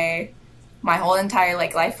my whole entire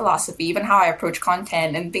life philosophy, even how I approach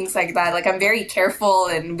content and things like that. I'm very careful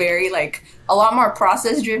and very a lot more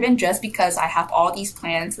process driven, just because I have all these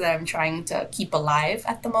plants that I'm trying to keep alive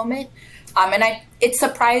at the moment. And it's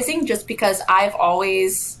surprising just because I've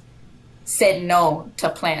always said no to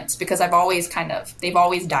plants, because they've always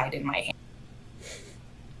died in my hand.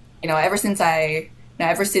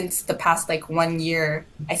 Ever since the past 1 year,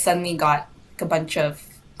 I suddenly got a bunch of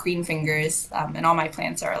green fingers, and all my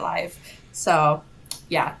plants are alive. So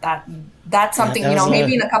yeah, that's something,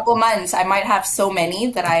 maybe in a couple months I might have so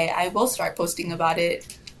many that I will start posting about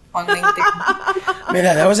it on LinkedIn. I mean,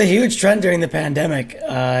 that was a huge trend during the pandemic.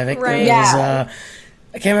 I think there was,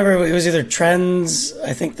 I can't remember, it was either Trends,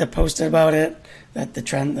 I think, that posted about it, that the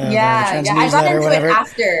Trends I got into it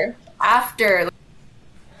after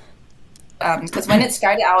because when it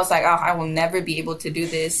started, I was like, oh, I will never be able to do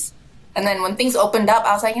this. And then when things opened up,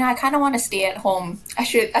 I was like, I kind of want to stay at home. I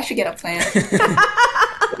should get a plant.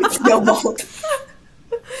 It's snowballed.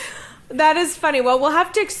 That is funny. Well, we'll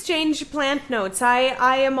have to exchange plant notes.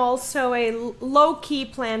 I am also a low-key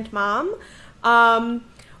plant mom.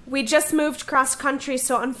 We just moved cross country,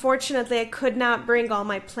 so unfortunately I could not bring all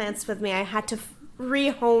my plants with me. I had to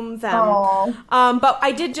rehome them. But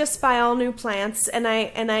I did just buy all new plants, and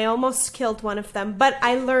I almost killed one of them. But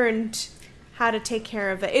I learned how to take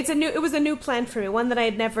care of it. It was a new plant for me, one that I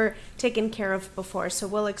had never taken care of before. So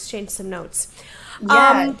we'll exchange some notes.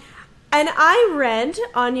 Yeah. And I read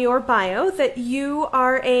on your bio that you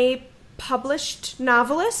are a published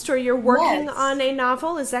novelist, or you're working on a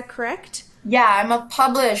novel. Is that correct? Yeah, I'm a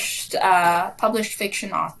published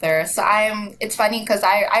fiction author. So it's funny because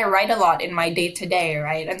I write a lot in my day-to-day,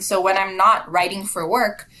 right? And so when I'm not writing for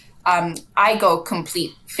work, I go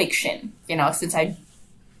complete fiction, since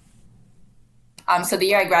so the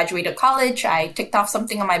year I graduated college, I ticked off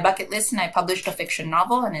something on my bucket list and I published a fiction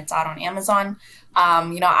novel, and it's out on Amazon.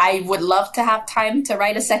 I would love to have time to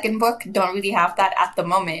write a second book. Don't really have that at the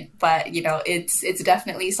moment, but it's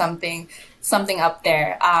definitely something up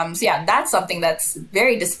there. So yeah, that's something that's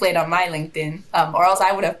very displayed on my LinkedIn, or else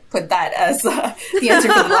I would have put that as the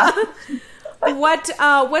answer for the last.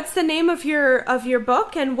 What's the name of your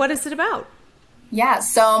book, and what is it about? Yeah,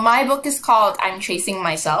 so my book is called I'm Chasing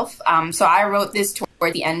Myself. So I wrote this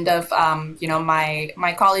toward the end of,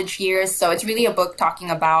 my college years. So it's really a book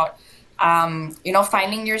talking about,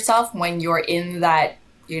 finding yourself when you're in that,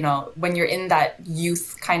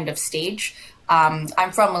 youth kind of stage.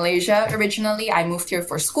 I'm from Malaysia originally. I moved here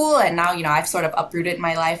for school, and now, I've sort of uprooted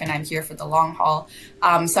my life and I'm here for the long haul.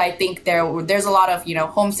 So I think there's a lot of,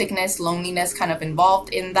 homesickness, loneliness kind of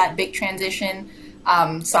involved in that big transition.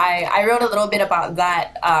 So I wrote a little bit about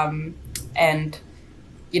that, and,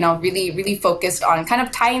 really, really focused on kind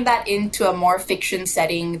of tying that into a more fiction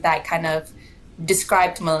setting that kind of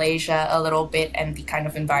described Malaysia a little bit and the kind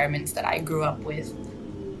of environments that I grew up with.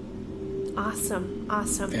 Awesome.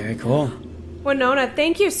 Very cool. Winona,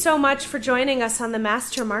 thank you so much for joining us on the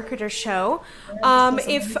Master Marketer Show.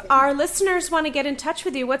 If our listeners want to get in touch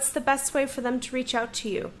with you, what's the best way for them to reach out to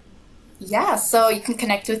you? Yeah, so you can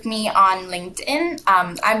connect with me on LinkedIn.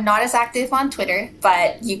 I'm not as active on Twitter,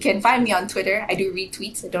 but you can find me on Twitter. I do read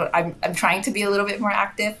tweets. I'm trying to be a little bit more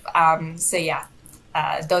active. So yeah,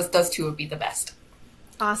 those two would be the best.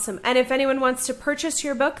 Awesome. And if anyone wants to purchase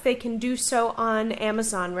your book, they can do so on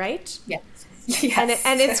Amazon, right? Yes. Yes.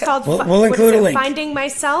 And it's called we'll include a link. Finding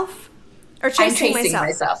Myself or Chasing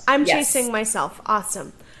Myself. I'm Chasing Myself.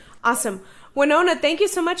 Awesome. Winona, thank you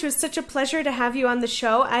so much. It was such a pleasure to have you on the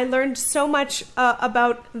show. I learned so much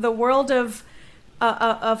about the world of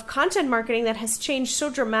content marketing that has changed so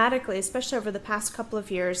dramatically, especially over the past couple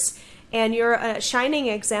of years. And you're a shining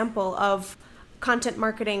example of content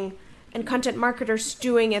marketing and content marketers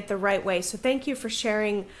doing it the right way. So thank you for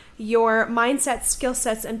sharing your mindset, skill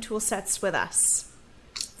sets, and tool sets with us.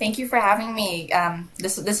 Thank you for having me.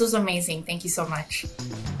 This was amazing. Thank you so much.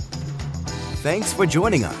 Thanks for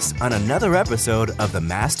joining us on another episode of the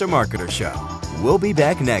Master Marketer Show. We'll be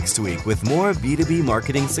back next week with more B2B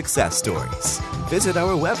marketing success stories. Visit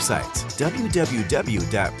our website,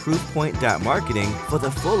 www.proofpoint.marketing, for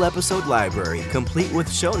the full episode library, complete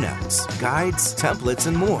with show notes, guides, templates,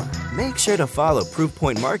 and more. Make sure to follow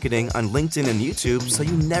Proofpoint Marketing on LinkedIn and YouTube so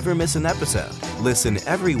you never miss an episode. Listen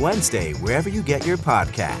every Wednesday wherever you get your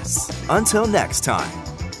podcasts. Until next time.